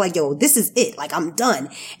happens and I'm like, yo, this is it. Like, I'm done.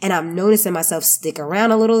 And I'm noticing myself stick around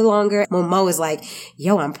a little longer. Mo is like,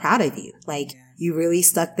 yo, I'm proud of you. Like, you really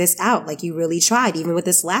stuck this out. Like, you really tried. Even with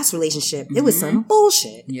this last relationship, it was some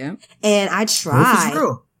bullshit. Yeah. And I tried.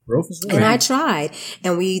 And I tried,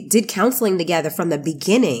 and we did counseling together from the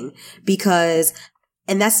beginning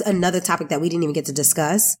and that's another topic that we didn't even get to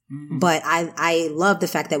discuss. Mm-hmm. But I love the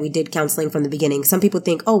fact that we did counseling from the beginning. Some people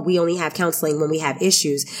think, oh, we only have counseling when we have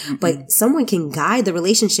issues, but someone can guide the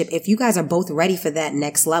relationship if you guys are both ready for that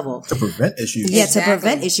next level. To prevent issues. Yeah, to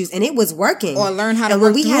prevent issues. And it was working. Or learn how to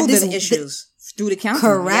work through the issues. Through the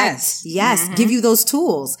counseling. Correct. Yes. Mm-hmm. Give you those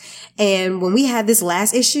tools. And when we had this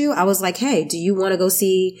last issue, I was like, hey, do you want to go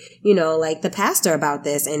see, the pastor about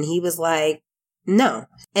this? And he was like, no.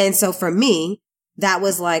 And so for me, that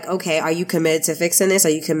was like, okay, are you committed to fixing this? Are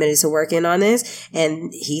you committed to working on this?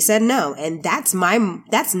 And he said no. And that's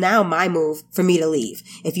now my move for me to leave.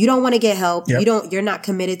 If you don't want to get help, you're not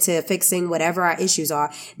committed to fixing whatever our issues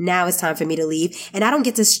are. Now it's time for me to leave. And I don't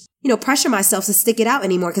get to, pressure myself to stick it out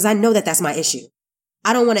anymore because I know that that's my issue.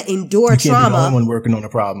 I don't want to endure trauma. You can't be the only one working on the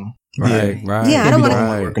problem. Right. Yeah, I don't want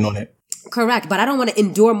to working on it. Correct. But I don't want to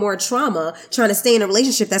endure more trauma trying to stay in a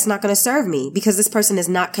relationship that's not going to serve me because this person is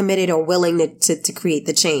not committed or willing to create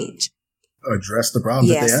the change. Address the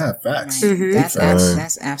problems that they have. Facts. Right. Mm-hmm.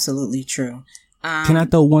 That's absolutely true. Can I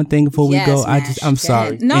throw one thing before we go? I'm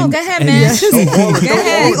sorry. No, go ahead, man. Go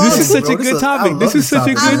ahead. This is such a good topic. This is such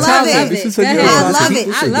a good topic. This is such a good topic. I love it.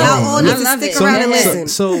 Y'all all need to stick around and listen.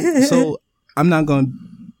 So I'm not going to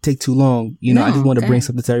take too long. I just want to bring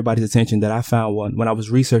something to everybody's attention that I found when I was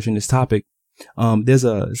researching this topic. There's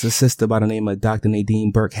a sister by the name of Dr.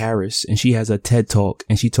 Nadine Burke Harris, and she has a TED Talk,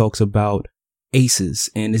 and she talks about ACEs,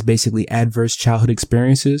 and it's basically adverse childhood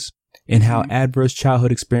experiences, and how adverse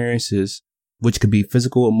childhood experiences, which could be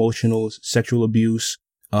physical, emotional, sexual abuse,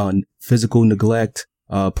 physical neglect,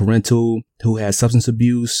 parental who has substance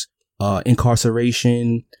abuse,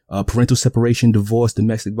 incarceration, parental separation, divorce,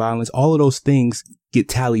 domestic violence, all of those things get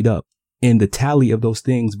tallied up. And the tally of those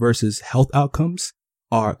things versus health outcomes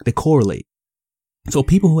they correlate. So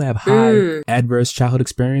people who have high adverse childhood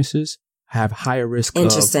experiences have higher risk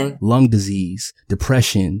of lung disease,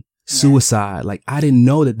 depression, suicide. Like, I didn't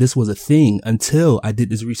know that this was a thing until I did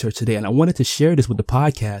this research today. And I wanted to share this with the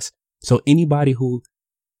podcast. So anybody who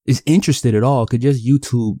is interested at all could just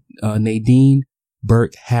YouTube Nadine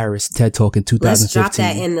Burke Harris TED Talk in 2015. Let's drop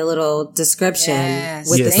that in the little description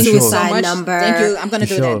with the Thank suicide you so number. Thank you. I'm going to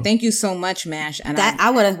do that. Thank you so much, Mash. And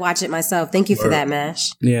I want to watch it myself. Thank you for that,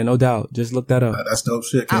 Mash. Yeah, no doubt. Just look that up. That's dope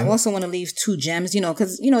shit. I also want to leave 2 gems,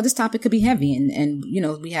 because, this topic could be heavy and,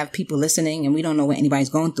 we have people listening and we don't know what anybody's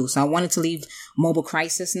going through. So I wanted to leave mobile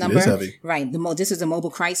crisis number. It is heavy. Right. This is the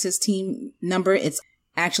mobile crisis team number. It's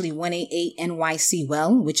actually 188 NYC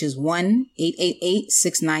Well, which is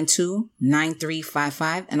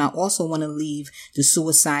 1-888-692-9355. And I also want to leave the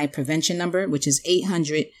suicide prevention number, which is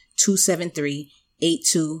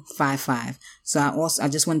 800-273-8255. So I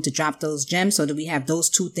just wanted to drop those gems so that we have those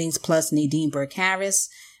 2 things plus Nadine Burke Harris.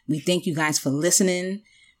 We thank you guys for listening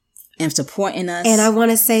and supporting us. And I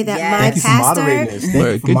want to say that my pastor,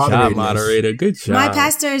 good job, moderator. Good job. My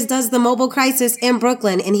pastor does the mobile crisis in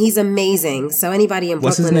Brooklyn, and he's amazing. So anybody in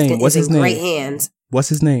Brooklyn is in great hands. What's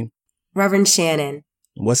his name? Reverend Shannon.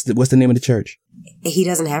 What's the name of the church? He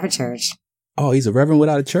doesn't have a church. Oh, he's a reverend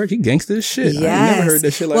without a church. He gangster as shit. Yes. I never heard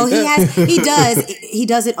that shit like that. He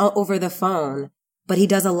does it over the phone. But he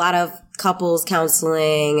does a lot of couples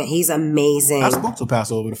counseling. He's amazing. I spoke to a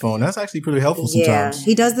pastor over the phone. That's actually pretty helpful sometimes. Yeah,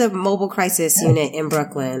 he does the mobile crisis unit in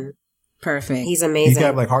Brooklyn. Perfect. He's amazing. You can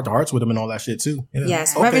have like heart to hearts with him and all that shit too. Yeah.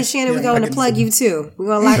 Yes. Okay. Reverend Shannon, we're going to plug you too. We're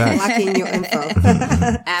going to lock in your info.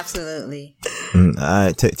 Absolutely. All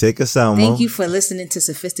right, take us out, Mo. Thank you for listening to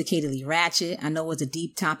Sophisticatedly Ratchet. I know it was a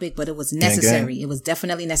deep topic, but it was necessary. It was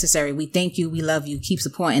definitely necessary. We thank you. We love you. Keep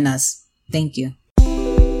supporting us. Thank you.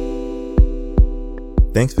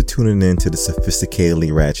 Thanks for tuning in to the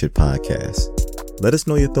Sophisticatedly Ratchet podcast. Let us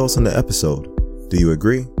know your thoughts on the episode. Do you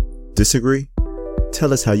agree? Disagree?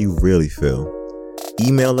 Tell us how you really feel.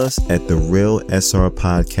 Email us at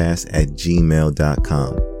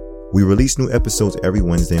therealsrpodcast@gmail.com. We release new episodes every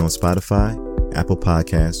Wednesday on Spotify, Apple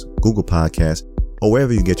Podcasts, Google Podcasts, or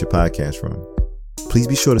wherever you get your podcasts from. Please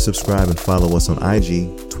be sure to subscribe and follow us on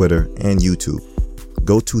IG, Twitter, and YouTube.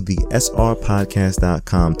 Go to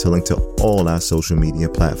thesrpodcast.com to link to all our social media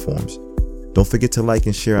platforms. Don't forget to like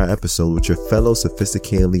and share our episode with your fellow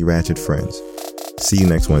Sophisticatedly Ratchet friends. See you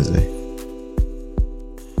next Wednesday.